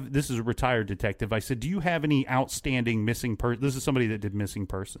have, this is a retired detective, I said, do you have any outstanding missing person? This is somebody that did missing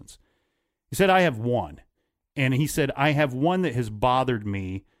persons. He said, I have one. And he said, I have one that has bothered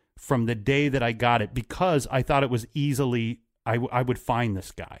me from the day that I got it because I thought it was easily, I would find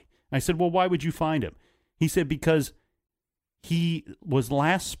this guy. I said, well, why would you find him? He said, because he was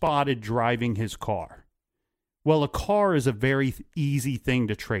last spotted driving his car. Well, a car is a very easy thing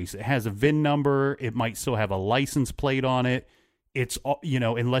to trace. It has a VIN number. It might still have a license plate on it. It's,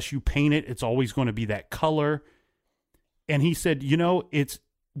 unless you paint it, it's always going to be that color. And he said, it's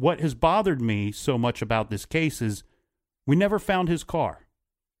what has bothered me so much about this case is we never found his car.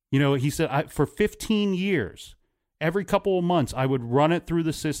 He said, for 15 years, every couple of months, I would run it through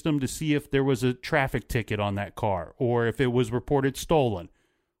the system to see if there was a traffic ticket on that car, or if it was reported stolen,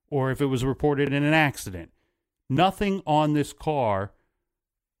 or if it was reported in an accident. Nothing on this car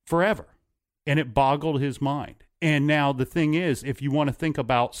forever. And it boggled his mind. And now the thing is, if you want to think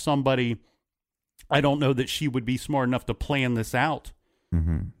about somebody, I don't know that she would be smart enough to plan this out.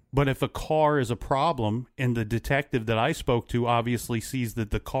 Mm-hmm. But if a car is a problem, and the detective that I spoke to obviously sees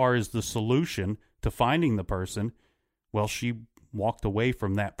that the car is the solution to finding the person, well, she walked away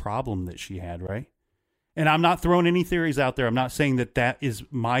from that problem that she had, right? And I'm not throwing any theories out there. I'm not saying that that is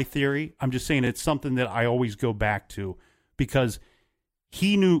my theory. I'm just saying it's something that I always go back to because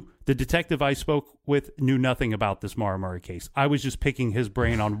the detective I spoke with knew nothing about this Maura Murray case. I was just picking his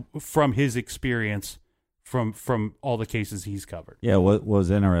brain from his experience from all the cases he's covered. Yeah, what was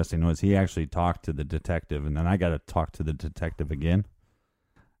interesting was he actually talked to the detective, and then I got to talk to the detective again.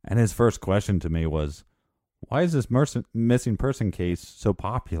 And his first question to me was, why is this missing person case so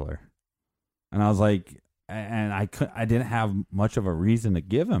popular? And I was like, and I didn't have much of a reason to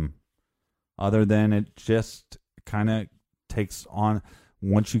give him other than it just kind of takes on,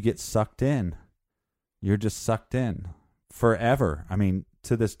 once you get sucked in, you're just sucked in forever. I mean,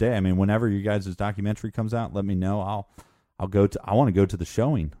 to this day, whenever you guys' documentary comes out, let me know. I want to go to the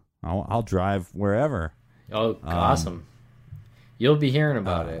showing. I'll drive wherever. Oh, awesome. You'll be hearing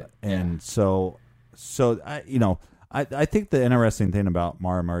about it. And so I think the interesting thing about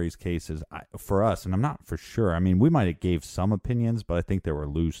Maura Murray's case is, for us, and I'm not for sure, we might have gave some opinions, but I think they were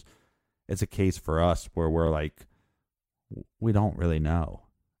loose. It's a case for us where we're like, we don't really know.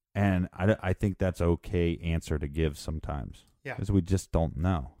 And I think that's okay answer to give sometimes. Yeah. Because we just don't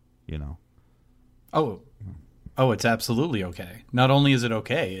know, Oh, it's absolutely okay. Not only is it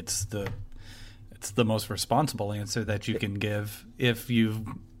okay, it's the most responsible answer that you can give if you've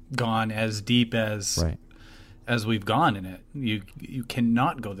gone as deep as we've gone in it. You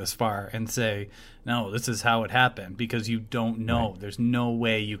cannot go this far and say, no, this is how it happened, because you don't know. Right. There's no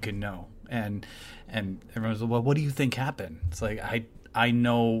way you can know. And everyone's like, well, what do you think happened? It's like, I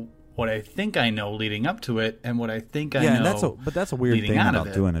know what I think I know leading up to it, and what I think I know. But that's a weird thing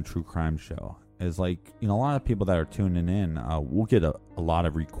about doing a true crime show. Is like, a lot of people that are tuning in, we'll get a lot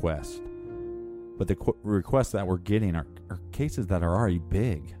of requests, but the requests that we're getting are cases that are already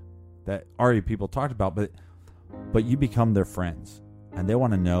big, that already people talked about, but you become their friends, and they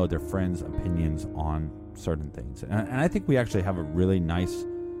want to know their friends' opinions on certain things. And I think we actually have a really nice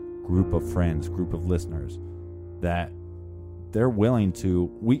group of friends, group of listeners, that they're willing to,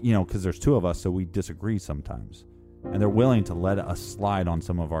 because there's two of us, so we disagree sometimes, and they're willing to let us slide on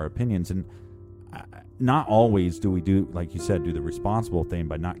some of our opinions. And not always do we do, like you said, do the responsible thing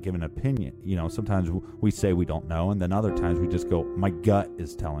by not giving an opinion. Sometimes we say we don't know, and then other times we just go, my gut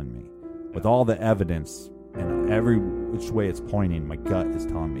is telling me. With all the evidence and every which way it's pointing, my gut is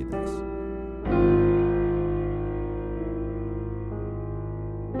telling me this.